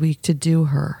 $500 a week to do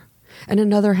her." And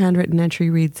another handwritten entry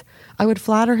reads, "I would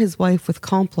flatter his wife with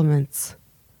compliments."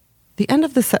 The end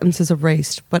of the sentence is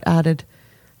erased, but added,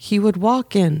 "He would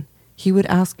walk in, he would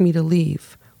ask me to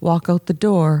leave, walk out the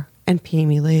door, and pay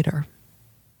me later."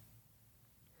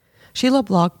 Sheila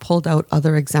Block pulled out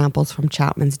other examples from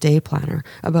Chapman's day planner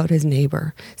about his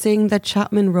neighbor, saying that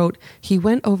Chapman wrote he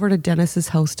went over to Dennis's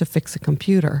house to fix a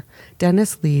computer.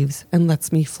 Dennis leaves and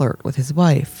lets me flirt with his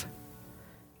wife.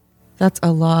 That's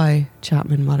a lie,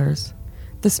 Chapman mutters.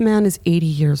 This man is 80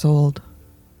 years old.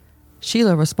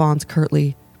 Sheila responds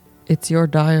curtly, "It's your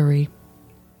diary."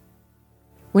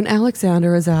 When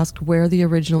Alexander is asked where the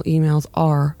original emails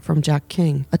are from Jack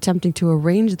King, attempting to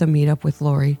arrange the meetup with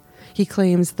Lori, he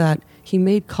claims that he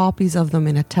made copies of them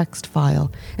in a text file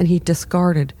and he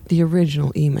discarded the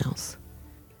original emails.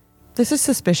 This is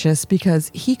suspicious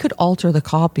because he could alter the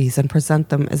copies and present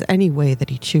them as any way that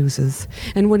he chooses.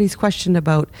 And when he's questioned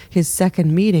about his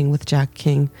second meeting with Jack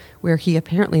King, where he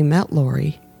apparently met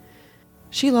Lori,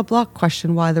 Sheila Block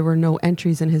questioned why there were no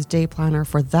entries in his day planner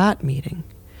for that meeting.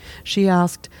 She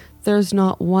asked, "There's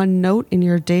not one note in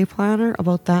your day planner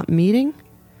about that meeting?"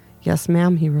 "Yes,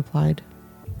 ma'am," he replied.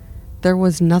 "There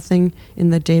was nothing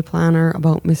in the day planner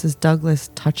about Mrs. Douglas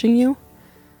touching you?"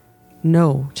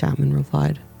 "No," Chapman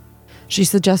replied. She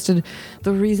suggested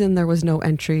the reason there was no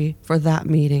entry for that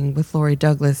meeting with Lori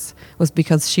Douglas was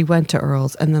because she went to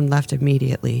Earl's and then left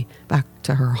immediately back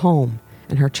to her home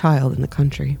and her child in the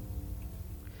country.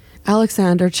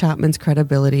 Alexander Chapman's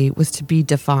credibility was to be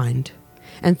defined,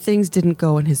 and things didn't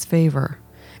go in his favor.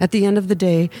 At the end of the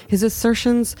day, his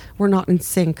assertions were not in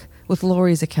sync with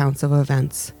Lori's accounts of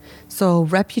events, so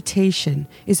reputation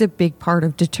is a big part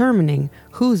of determining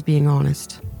who's being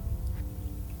honest.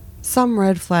 Some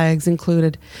red flags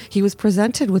included he was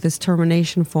presented with his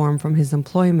termination form from his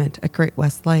employment at Great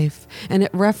West Life, and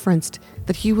it referenced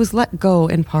that he was let go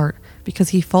in part because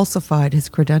he falsified his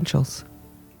credentials.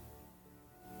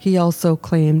 He also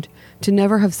claimed to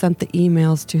never have sent the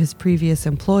emails to his previous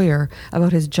employer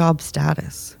about his job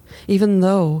status, even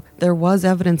though there was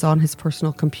evidence on his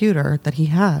personal computer that he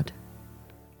had.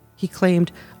 He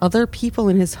claimed other people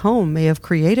in his home may have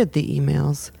created the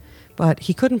emails, but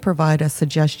he couldn't provide a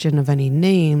suggestion of any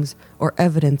names or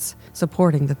evidence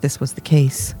supporting that this was the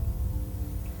case.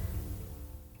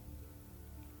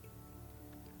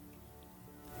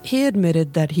 He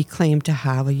admitted that he claimed to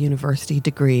have a university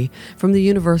degree from the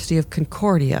University of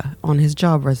Concordia on his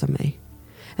job resume,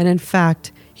 and in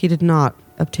fact, he did not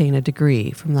obtain a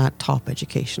degree from that top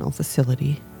educational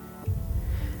facility.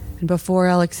 And before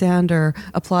Alexander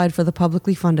applied for the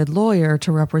publicly funded lawyer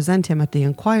to represent him at the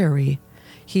inquiry,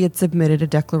 he had submitted a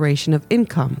declaration of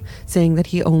income saying that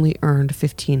he only earned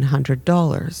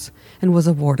 $1,500 and was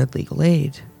awarded legal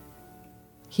aid.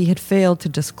 He had failed to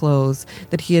disclose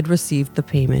that he had received the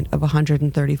payment of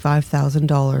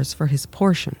 $135,000 for his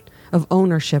portion of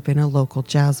ownership in a local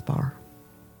jazz bar.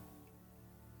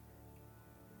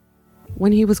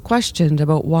 When he was questioned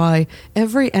about why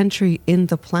every entry in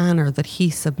the planner that he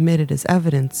submitted as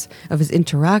evidence of his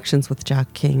interactions with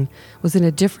Jack King was in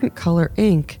a different color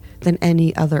ink than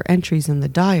any other entries in the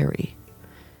diary,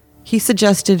 he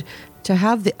suggested to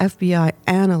have the FBI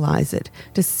analyze it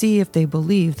to see if they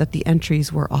believe that the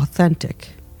entries were authentic,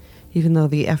 even though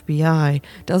the FBI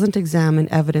doesn't examine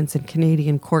evidence in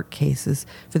Canadian court cases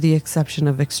for the exception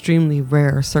of extremely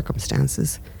rare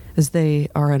circumstances, as they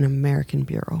are an American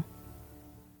bureau.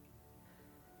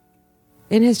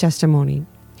 In his testimony,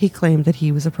 he claimed that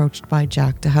he was approached by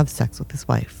Jack to have sex with his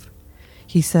wife.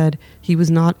 He said he was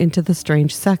not into the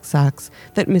strange sex acts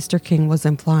that Mr. King was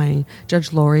implying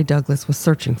Judge Lori Douglas was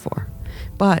searching for,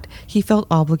 but he felt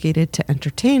obligated to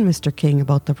entertain Mr. King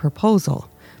about the proposal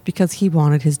because he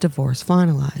wanted his divorce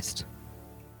finalized.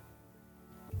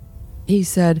 He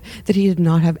said that he did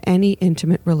not have any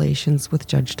intimate relations with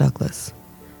Judge Douglas.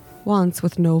 Once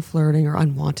with no flirting or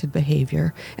unwanted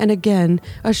behavior, and again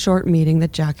a short meeting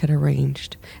that Jack had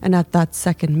arranged, and at that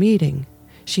second meeting,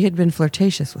 she had been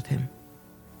flirtatious with him.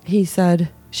 He said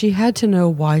she had to know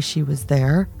why she was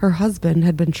there. Her husband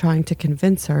had been trying to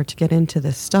convince her to get into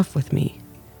this stuff with me.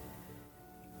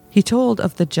 He told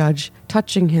of the judge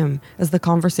touching him as the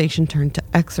conversation turned to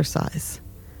exercise.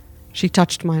 She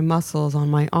touched my muscles on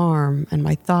my arm and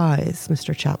my thighs,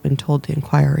 Mr. Chapman told the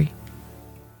inquiry.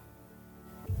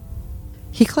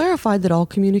 He clarified that all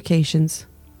communications,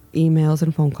 emails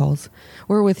and phone calls,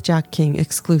 were with Jack King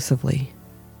exclusively.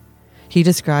 He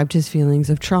described his feelings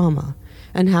of trauma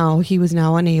and how he was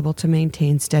now unable to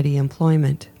maintain steady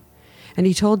employment. And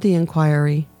he told the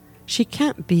inquiry, "She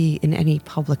can't be in any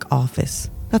public office.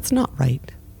 That's not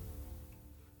right."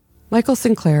 Michael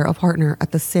Sinclair, a partner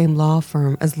at the same law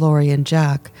firm as Lori and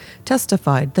Jack,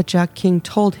 testified that Jack King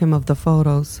told him of the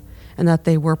photos and that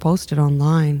they were posted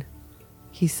online.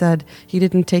 He said he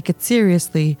didn't take it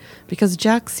seriously because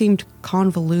Jack seemed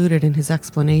convoluted in his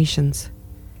explanations.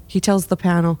 He tells the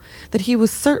panel that he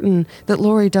was certain that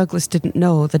Lori Douglas didn't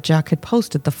know that Jack had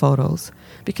posted the photos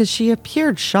because she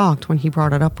appeared shocked when he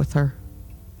brought it up with her.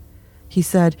 He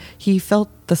said he felt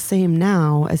the same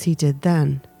now as he did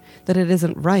then, that it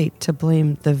isn't right to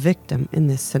blame the victim in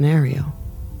this scenario.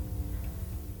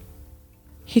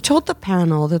 He told the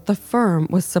panel that the firm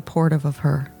was supportive of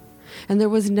her, and there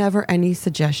was never any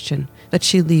suggestion that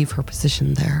she leave her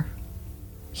position there.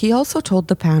 He also told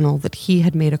the panel that he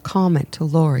had made a comment to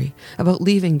Lori about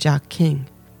leaving Jack King,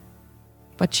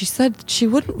 but she said that she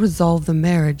wouldn't resolve the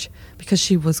marriage because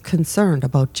she was concerned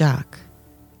about Jack.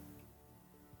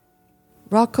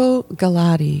 Rocco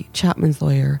Galati, Chapman's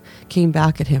lawyer, came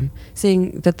back at him,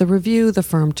 saying that the review the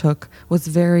firm took was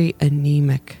very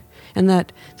anemic, and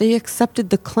that they accepted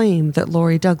the claim that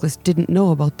Lori Douglas didn't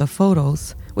know about the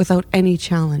photos without any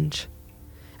challenge.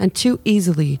 And too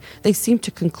easily, they seemed to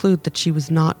conclude that she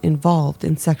was not involved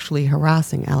in sexually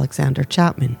harassing Alexander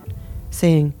Chapman,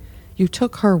 saying, "You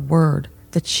took her word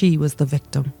that she was the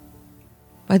victim."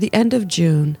 By the end of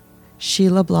June,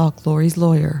 Sheila Block, Lori's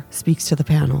lawyer, speaks to the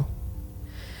panel.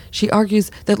 She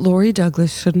argues that Lori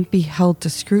Douglas shouldn't be held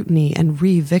to scrutiny and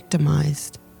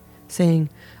re-victimized, saying,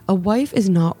 "A wife is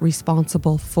not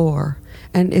responsible for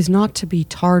and is not to be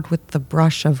tarred with the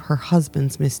brush of her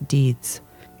husband's misdeeds,"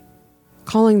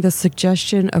 calling the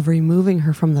suggestion of removing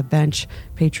her from the bench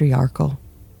patriarchal.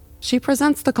 She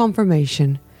presents the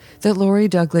confirmation that Lori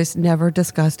Douglas never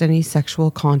discussed any sexual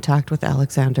contact with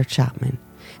Alexander Chapman,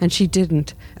 and she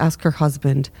didn't ask her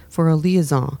husband for a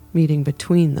liaison meeting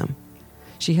between them.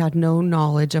 She had no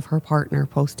knowledge of her partner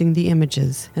posting the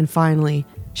images, and finally,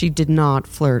 she did not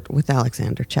flirt with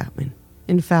Alexander Chapman.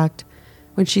 In fact,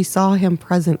 when she saw him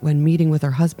present when meeting with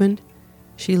her husband,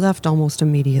 she left almost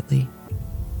immediately.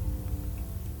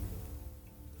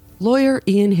 Lawyer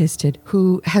Ian Histed,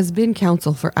 who has been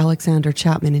counsel for Alexander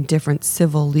Chapman in different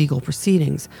civil legal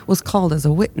proceedings, was called as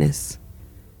a witness.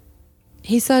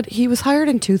 He said he was hired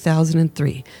in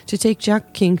 2003 to take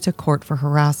Jack King to court for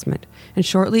harassment, and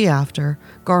shortly after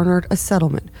garnered a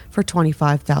settlement for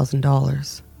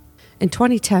 $25,000. In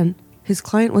 2010, his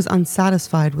client was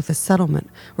unsatisfied with a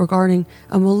settlement regarding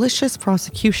a malicious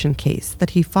prosecution case that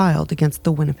he filed against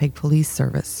the Winnipeg Police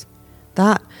Service.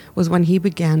 That was when he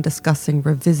began discussing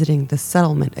revisiting the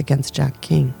settlement against Jack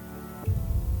King.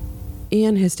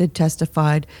 Ian Histed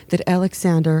testified that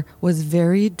Alexander was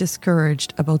very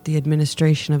discouraged about the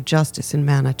administration of justice in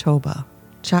Manitoba.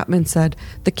 Chapman said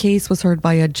the case was heard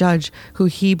by a judge who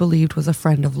he believed was a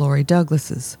friend of Lori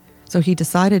Douglas's, so he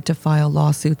decided to file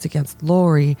lawsuits against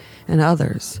Lori and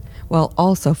others, while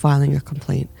also filing a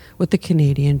complaint with the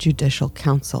Canadian Judicial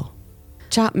Council.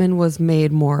 Chapman was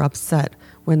made more upset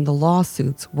when the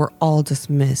lawsuits were all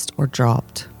dismissed or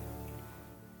dropped.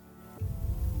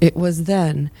 It was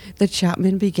then that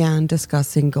Chapman began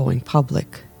discussing going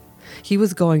public. He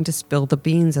was going to spill the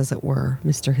beans, as it were,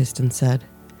 Mr. Histon said.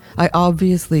 I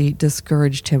obviously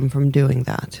discouraged him from doing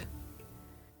that.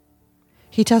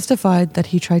 He testified that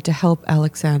he tried to help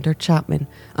Alexander Chapman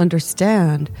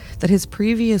understand that his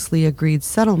previously agreed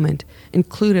settlement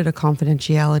included a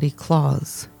confidentiality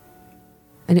clause,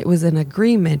 and it was an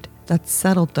agreement that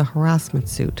settled the harassment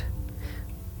suit.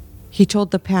 He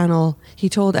told the panel, he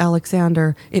told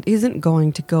Alexander, it isn't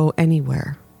going to go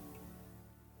anywhere.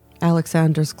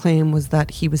 Alexander's claim was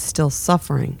that he was still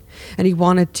suffering, and he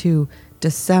wanted to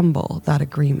dissemble that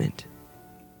agreement.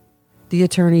 The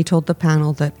attorney told the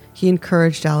panel that he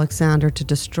encouraged Alexander to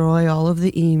destroy all of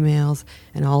the emails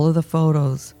and all of the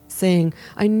photos, saying,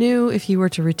 I knew if he were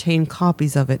to retain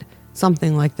copies of it,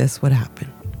 something like this would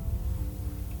happen.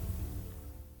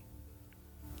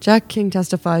 Jack King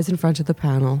testifies in front of the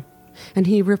panel, and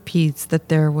he repeats that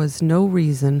there was no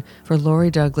reason for Lori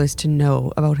Douglas to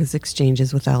know about his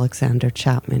exchanges with Alexander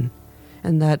Chapman,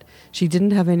 and that she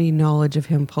didn't have any knowledge of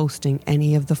him posting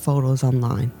any of the photos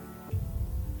online.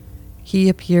 He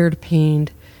appeared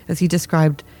pained as he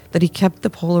described that he kept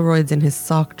the Polaroids in his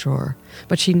sock drawer,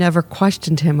 but she never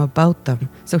questioned him about them,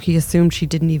 so he assumed she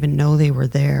didn't even know they were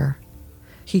there.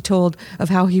 He told of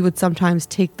how he would sometimes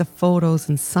take the photos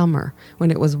in summer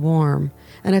when it was warm,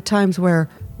 and at times where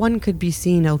one could be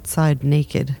seen outside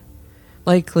naked.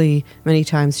 Likely, many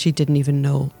times she didn't even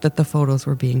know that the photos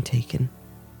were being taken.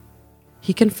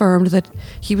 He confirmed that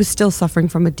he was still suffering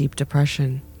from a deep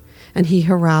depression, and he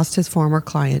harassed his former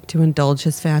client to indulge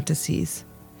his fantasies,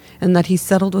 and that he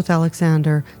settled with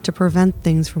Alexander to prevent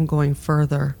things from going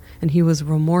further, and he was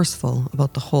remorseful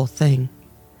about the whole thing.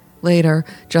 Later,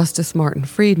 Justice Martin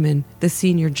Friedman, the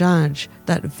senior judge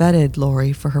that vetted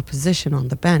Lori for her position on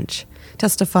the bench,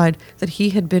 testified that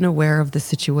he had been aware of the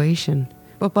situation,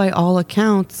 but by all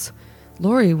accounts,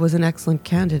 Lori was an excellent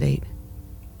candidate.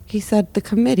 He said the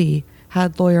committee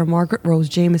had lawyer Margaret Rose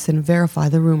Jameson verify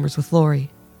the rumors with Lori,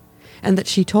 and that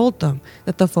she told them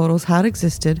that the photos had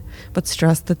existed, but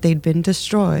stressed that they'd been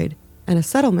destroyed and a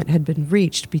settlement had been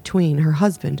reached between her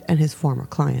husband and his former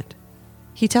client.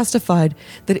 He testified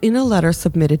that in a letter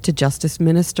submitted to Justice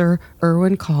Minister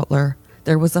Irwin Cotler,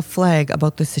 there was a flag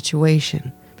about the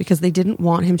situation because they didn't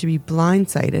want him to be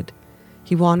blindsided.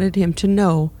 He wanted him to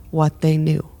know what they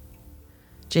knew.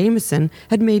 Jameson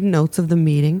had made notes of the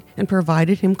meeting and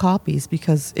provided him copies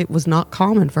because it was not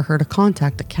common for her to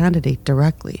contact a candidate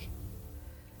directly.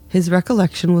 His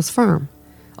recollection was firm,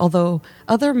 although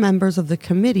other members of the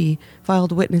committee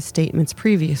filed witness statements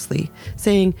previously,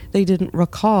 saying they didn't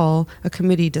recall a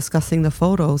committee discussing the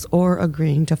photos or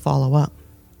agreeing to follow up.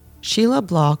 Sheila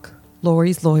Block,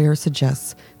 Lori's lawyer,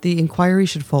 suggests the inquiry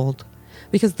should fold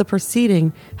because the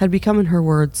proceeding had become, in her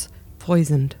words,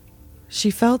 poisoned. She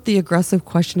felt the aggressive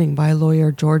questioning by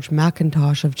lawyer George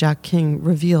McIntosh of Jack King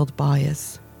revealed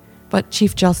bias. But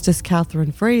Chief Justice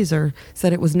Catherine Fraser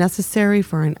said it was necessary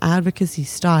for an advocacy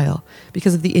style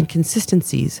because of the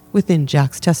inconsistencies within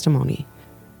Jack's testimony.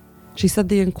 She said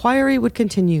the inquiry would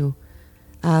continue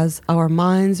as our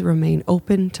minds remain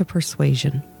open to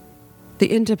persuasion.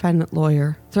 The independent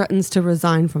lawyer threatens to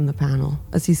resign from the panel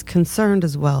as he's concerned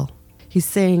as well. He's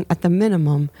saying, at the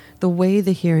minimum, the way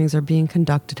the hearings are being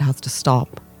conducted has to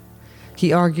stop.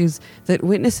 He argues that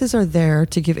witnesses are there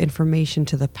to give information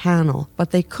to the panel,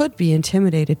 but they could be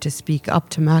intimidated to speak up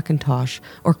to McIntosh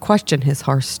or question his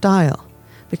harsh style,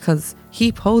 because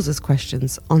he poses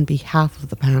questions on behalf of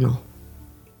the panel.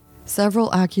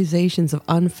 Several accusations of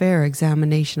unfair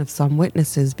examination of some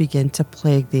witnesses begin to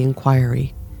plague the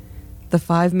inquiry. The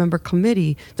 5-member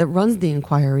committee that runs the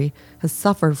inquiry has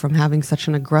suffered from having such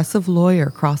an aggressive lawyer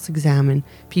cross-examine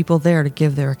people there to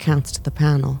give their accounts to the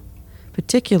panel,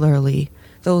 particularly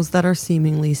those that are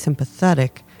seemingly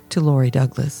sympathetic to Lori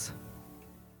Douglas.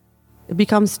 It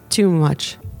becomes too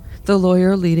much. The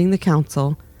lawyer leading the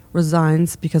counsel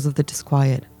resigns because of the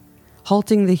disquiet,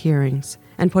 halting the hearings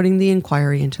and putting the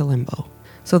inquiry into limbo.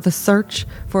 So the search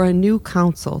for a new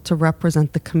counsel to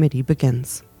represent the committee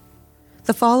begins.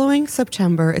 The following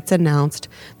September, it's announced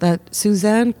that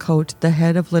Suzanne Cote, the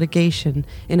head of litigation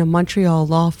in a Montreal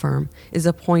law firm, is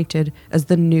appointed as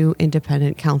the new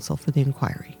independent counsel for the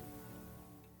inquiry.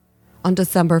 On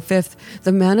December 5th,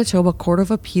 the Manitoba Court of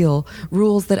Appeal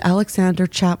rules that Alexander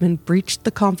Chapman breached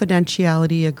the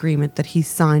confidentiality agreement that he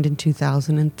signed in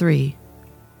 2003.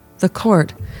 The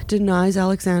court denies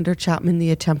Alexander Chapman the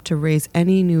attempt to raise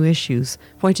any new issues,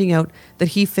 pointing out that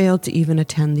he failed to even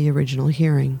attend the original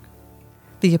hearing.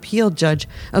 The appeal judge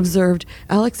observed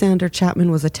Alexander Chapman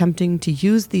was attempting to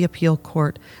use the appeal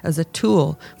court as a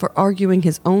tool for arguing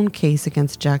his own case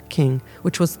against Jack King,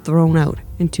 which was thrown out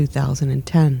in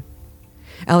 2010.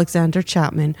 Alexander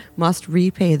Chapman must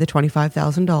repay the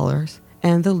 $25,000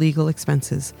 and the legal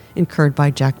expenses incurred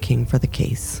by Jack King for the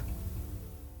case.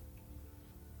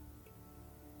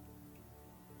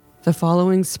 The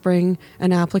following spring,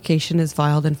 an application is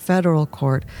filed in federal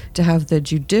court to have the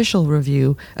judicial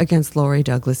review against Lori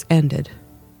Douglas ended.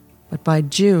 But by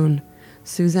June,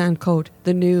 Suzanne Cote,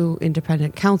 the new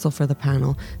independent counsel for the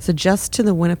panel, suggests to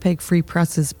the Winnipeg Free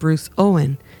Press's Bruce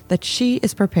Owen that she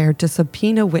is prepared to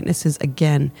subpoena witnesses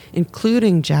again,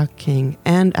 including Jack King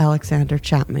and Alexander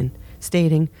Chapman,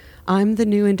 stating, "I'm the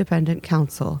new independent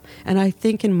counsel, and I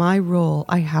think in my role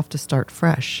I have to start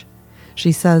fresh."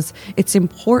 She says it's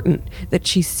important that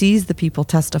she sees the people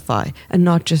testify and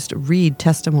not just read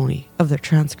testimony of their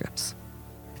transcripts.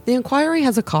 The inquiry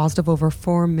has a cost of over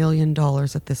 $4 million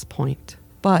at this point.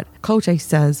 But Cote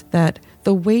says that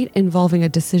the weight involving a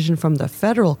decision from the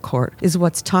federal court is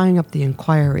what's tying up the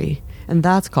inquiry, and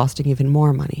that's costing even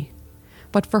more money.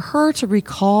 But for her to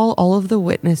recall all of the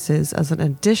witnesses as an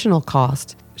additional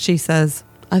cost, she says,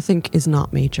 I think is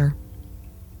not major.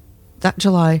 That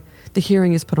July, the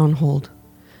hearing is put on hold,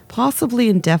 possibly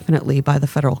indefinitely by the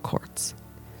federal courts.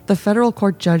 The federal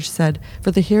court judge said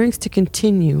for the hearings to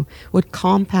continue would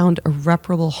compound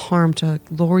irreparable harm to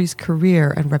Lori's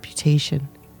career and reputation.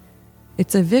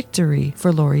 It's a victory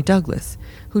for Lori Douglas,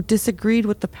 who disagreed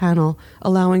with the panel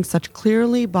allowing such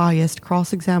clearly biased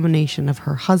cross-examination of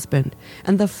her husband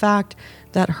and the fact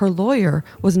that her lawyer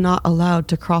was not allowed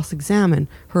to cross-examine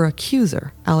her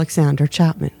accuser, Alexander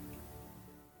Chapman.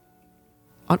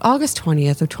 On August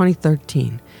 20th of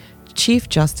 2013, Chief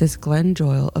Justice Glenn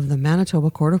Joyal of the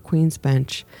Manitoba Court of Queen's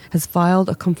Bench has filed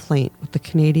a complaint with the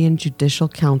Canadian Judicial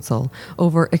Council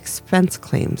over expense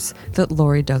claims that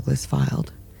Lori Douglas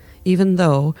filed, even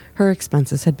though her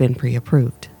expenses had been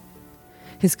pre-approved.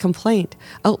 His complaint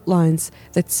outlines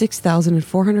that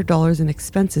 $6,400 in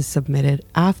expenses submitted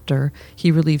after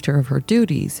he relieved her of her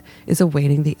duties is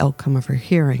awaiting the outcome of her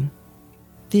hearing.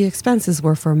 The expenses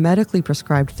were for medically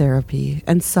prescribed therapy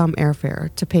and some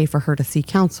airfare to pay for her to see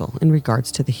counsel in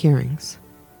regards to the hearings.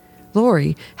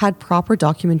 Lori had proper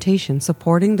documentation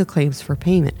supporting the claims for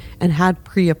payment and had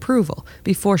pre-approval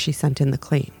before she sent in the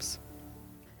claims.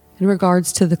 In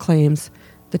regards to the claims,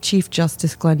 the Chief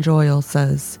Justice Glenn Joyal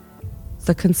says,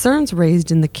 "The concerns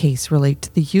raised in the case relate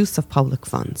to the use of public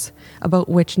funds, about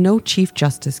which no Chief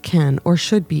Justice can or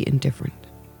should be indifferent."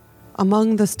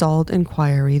 Among the stalled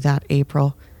inquiry that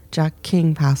April, Jack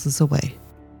King passes away.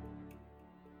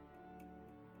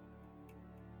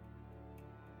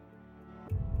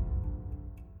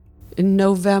 In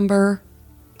November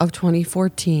of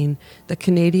 2014, the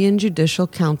Canadian Judicial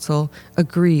Council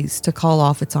agrees to call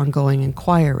off its ongoing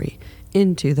inquiry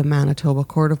into the Manitoba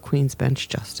Court of Queen's Bench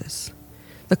Justice.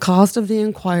 The cost of the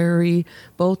inquiry,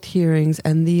 both hearings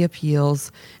and the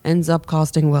appeals, ends up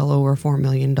costing well over $4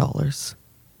 million.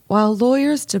 While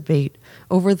lawyers debate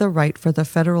over the right for the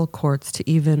federal courts to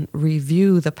even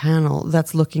review the panel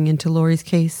that's looking into Lori's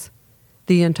case,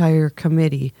 the entire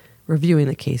committee reviewing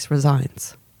the case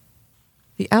resigns.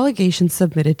 The allegations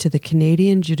submitted to the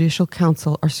Canadian Judicial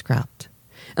Council are scrapped,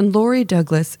 and Lori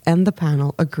Douglas and the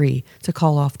panel agree to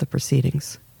call off the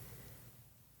proceedings.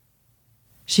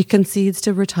 She concedes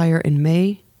to retire in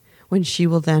May, when she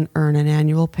will then earn an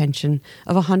annual pension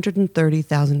of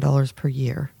 $130,000 per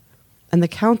year, and the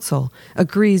council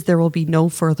agrees there will be no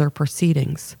further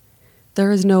proceedings.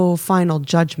 There is no final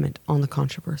judgment on the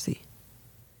controversy.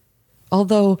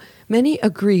 Although many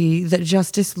agree that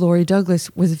Justice Lori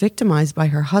Douglas was victimized by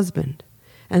her husband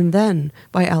and then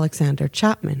by Alexander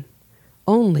Chapman,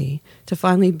 only to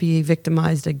finally be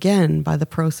victimized again by the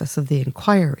process of the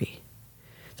inquiry.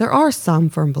 There are some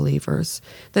firm believers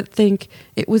that think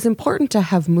it was important to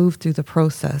have moved through the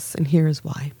process, and here is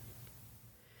why.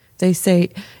 They say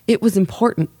it was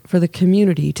important for the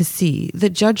community to see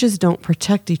that judges don't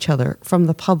protect each other from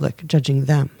the public judging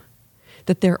them,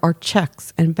 that there are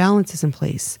checks and balances in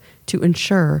place to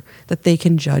ensure that they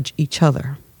can judge each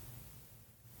other.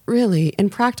 Really, in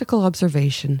practical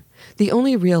observation, the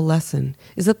only real lesson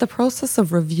is that the process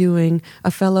of reviewing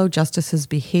a fellow justice's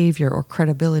behavior or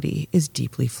credibility is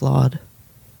deeply flawed.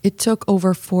 It took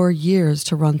over 4 years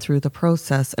to run through the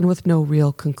process and with no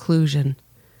real conclusion.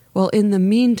 While in the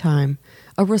meantime,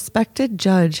 a respected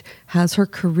judge has her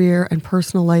career and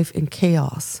personal life in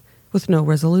chaos with no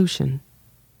resolution.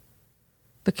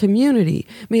 The community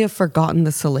may have forgotten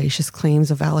the salacious claims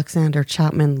of Alexander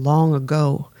Chapman long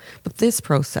ago, but this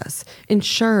process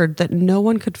ensured that no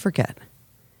one could forget,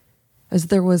 as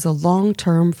there was a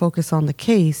long-term focus on the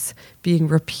case being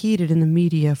repeated in the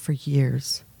media for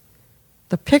years.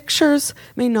 The pictures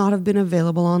may not have been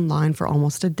available online for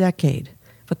almost a decade,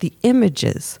 but the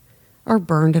images are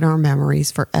burned in our memories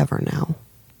forever now.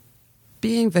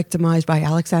 Being victimized by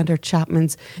Alexander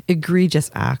Chapman's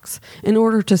egregious acts in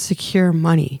order to secure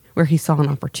money where he saw an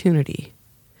opportunity,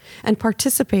 and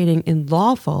participating in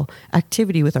lawful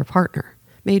activity with her partner,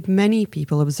 made many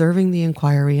people observing the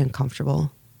inquiry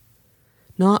uncomfortable.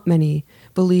 Not many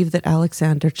believe that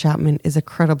Alexander Chapman is a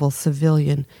credible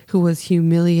civilian who was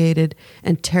humiliated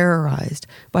and terrorized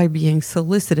by being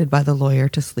solicited by the lawyer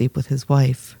to sleep with his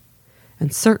wife,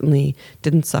 and certainly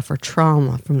didn't suffer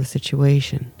trauma from the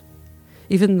situation.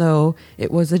 Even though it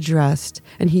was addressed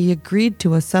and he agreed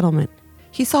to a settlement,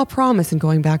 he saw promise in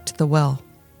going back to the well.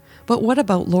 But what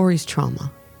about Lori's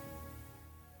trauma?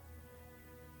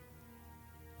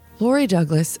 Lori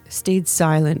Douglas stayed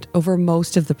silent over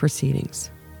most of the proceedings,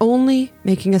 only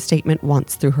making a statement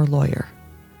once through her lawyer,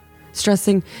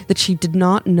 stressing that she did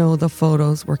not know the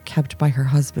photos were kept by her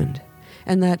husband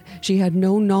and that she had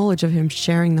no knowledge of him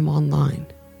sharing them online.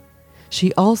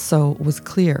 She also was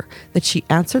clear that she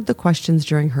answered the questions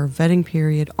during her vetting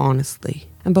period honestly,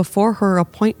 and before her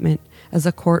appointment as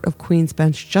a Court of Queen's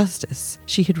Bench Justice,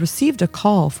 she had received a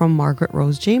call from Margaret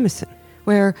Rose Jamieson,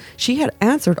 where she had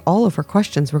answered all of her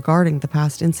questions regarding the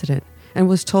past incident and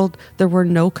was told there were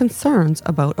no concerns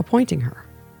about appointing her.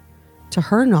 To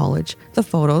her knowledge, the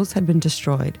photos had been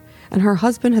destroyed, and her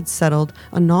husband had settled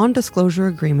a non-disclosure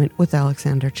agreement with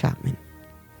Alexander Chapman.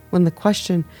 When the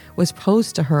question was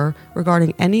posed to her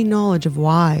regarding any knowledge of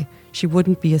why she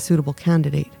wouldn't be a suitable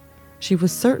candidate, she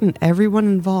was certain everyone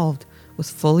involved was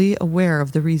fully aware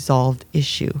of the resolved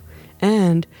issue,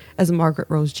 and, as Margaret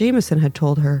Rose Jamieson had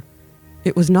told her,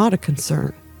 it was not a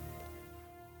concern.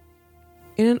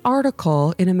 In an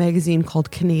article in a magazine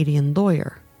called Canadian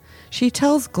Lawyer, she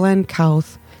tells Glenn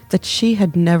Kauth that she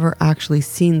had never actually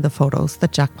seen the photos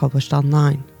that Jack published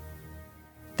online.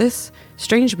 This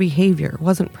strange behavior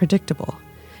wasn't predictable.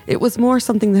 It was more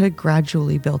something that had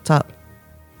gradually built up.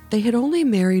 They had only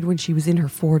married when she was in her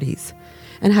 40s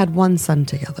and had one son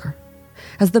together.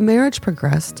 As the marriage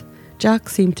progressed, Jack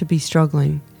seemed to be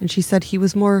struggling, and she said he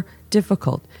was more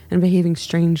difficult and behaving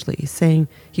strangely, saying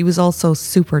he was also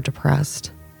super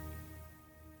depressed.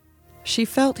 She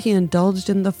felt he indulged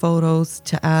in the photos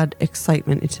to add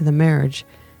excitement into the marriage,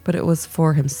 but it was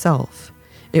for himself.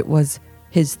 It was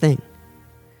his thing.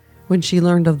 When she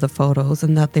learned of the photos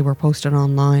and that they were posted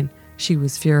online, she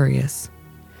was furious.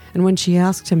 And when she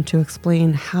asked him to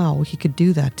explain how he could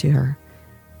do that to her,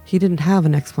 he didn't have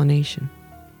an explanation.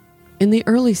 In the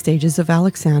early stages of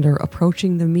Alexander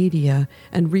approaching the media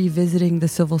and revisiting the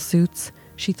civil suits,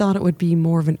 she thought it would be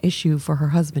more of an issue for her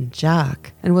husband,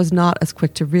 Jack, and was not as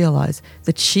quick to realize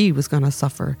that she was going to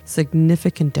suffer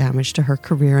significant damage to her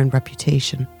career and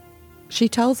reputation. She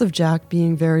tells of Jack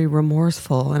being very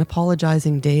remorseful and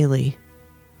apologizing daily.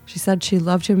 She said she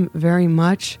loved him very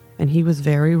much and he was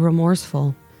very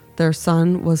remorseful. Their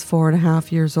son was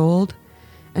 4.5 years old,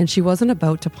 and she wasn't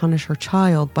about to punish her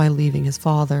child by leaving his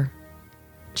father.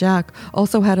 Jack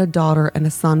also had a daughter and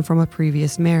a son from a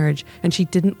previous marriage, and she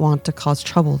didn't want to cause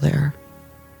trouble there.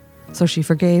 So she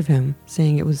forgave him,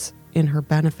 saying it was in her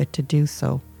benefit to do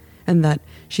so, and that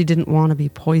she didn't want to be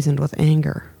poisoned with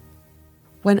anger.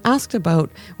 When asked about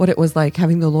what it was like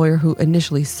having the lawyer who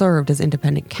initially served as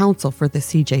independent counsel for the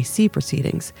CJC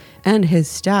proceedings and his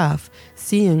staff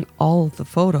seeing all of the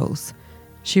photos,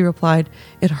 she replied,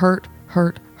 "It hurt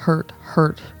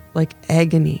like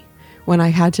agony when I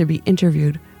had to be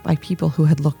interviewed by people who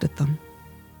had looked at them."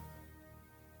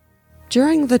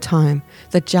 During the time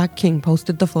that Jack King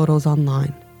posted the photos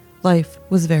online, life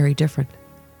was very different.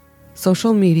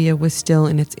 Social media was still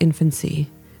in its infancy,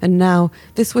 and now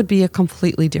this would be a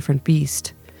completely different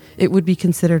beast. It would be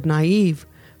considered naive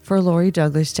for Lori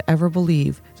Douglas to ever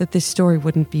believe that this story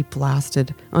wouldn't be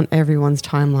blasted on everyone's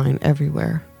timeline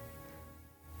everywhere.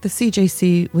 The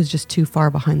CJC was just too far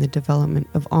behind the development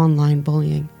of online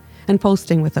bullying and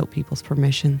posting without people's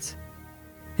permissions.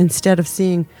 Instead of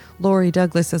seeing Lori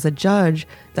Douglas as a judge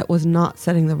that was not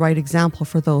setting the right example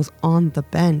for those on the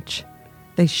bench,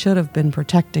 they should have been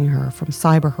protecting her from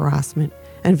cyber harassment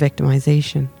and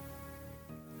victimization.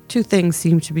 Two things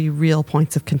seem to be real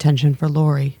points of contention for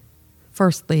Lori.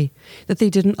 Firstly, that they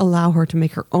didn't allow her to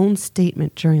make her own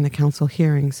statement during the council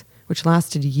hearings, which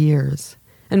lasted years,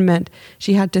 and meant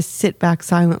she had to sit back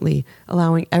silently,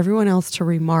 allowing everyone else to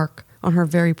remark on her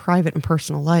very private and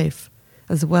personal life,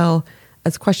 as well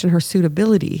as question her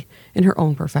suitability in her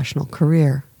own professional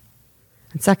career.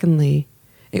 And secondly,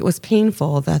 it was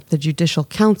painful that the Judicial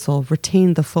Council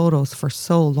retained the photos for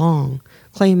so long,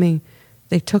 claiming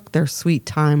they took their sweet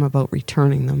time about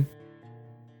returning them.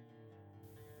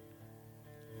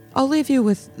 I'll leave you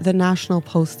with the National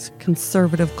Post's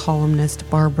conservative columnist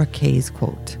Barbara Kay's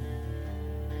quote.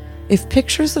 "If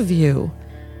pictures of you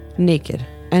naked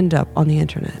end up on the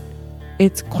internet,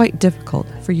 it's quite difficult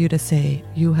for you to say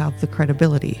you have the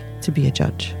credibility to be a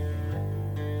judge."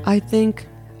 I think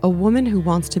a woman who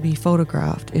wants to be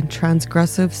photographed in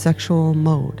transgressive sexual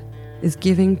mode is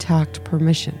giving tact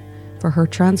permission for her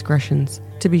transgressions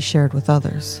to be shared with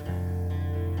others.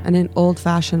 And in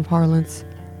old-fashioned parlance,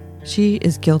 she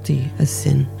is guilty as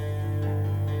sin.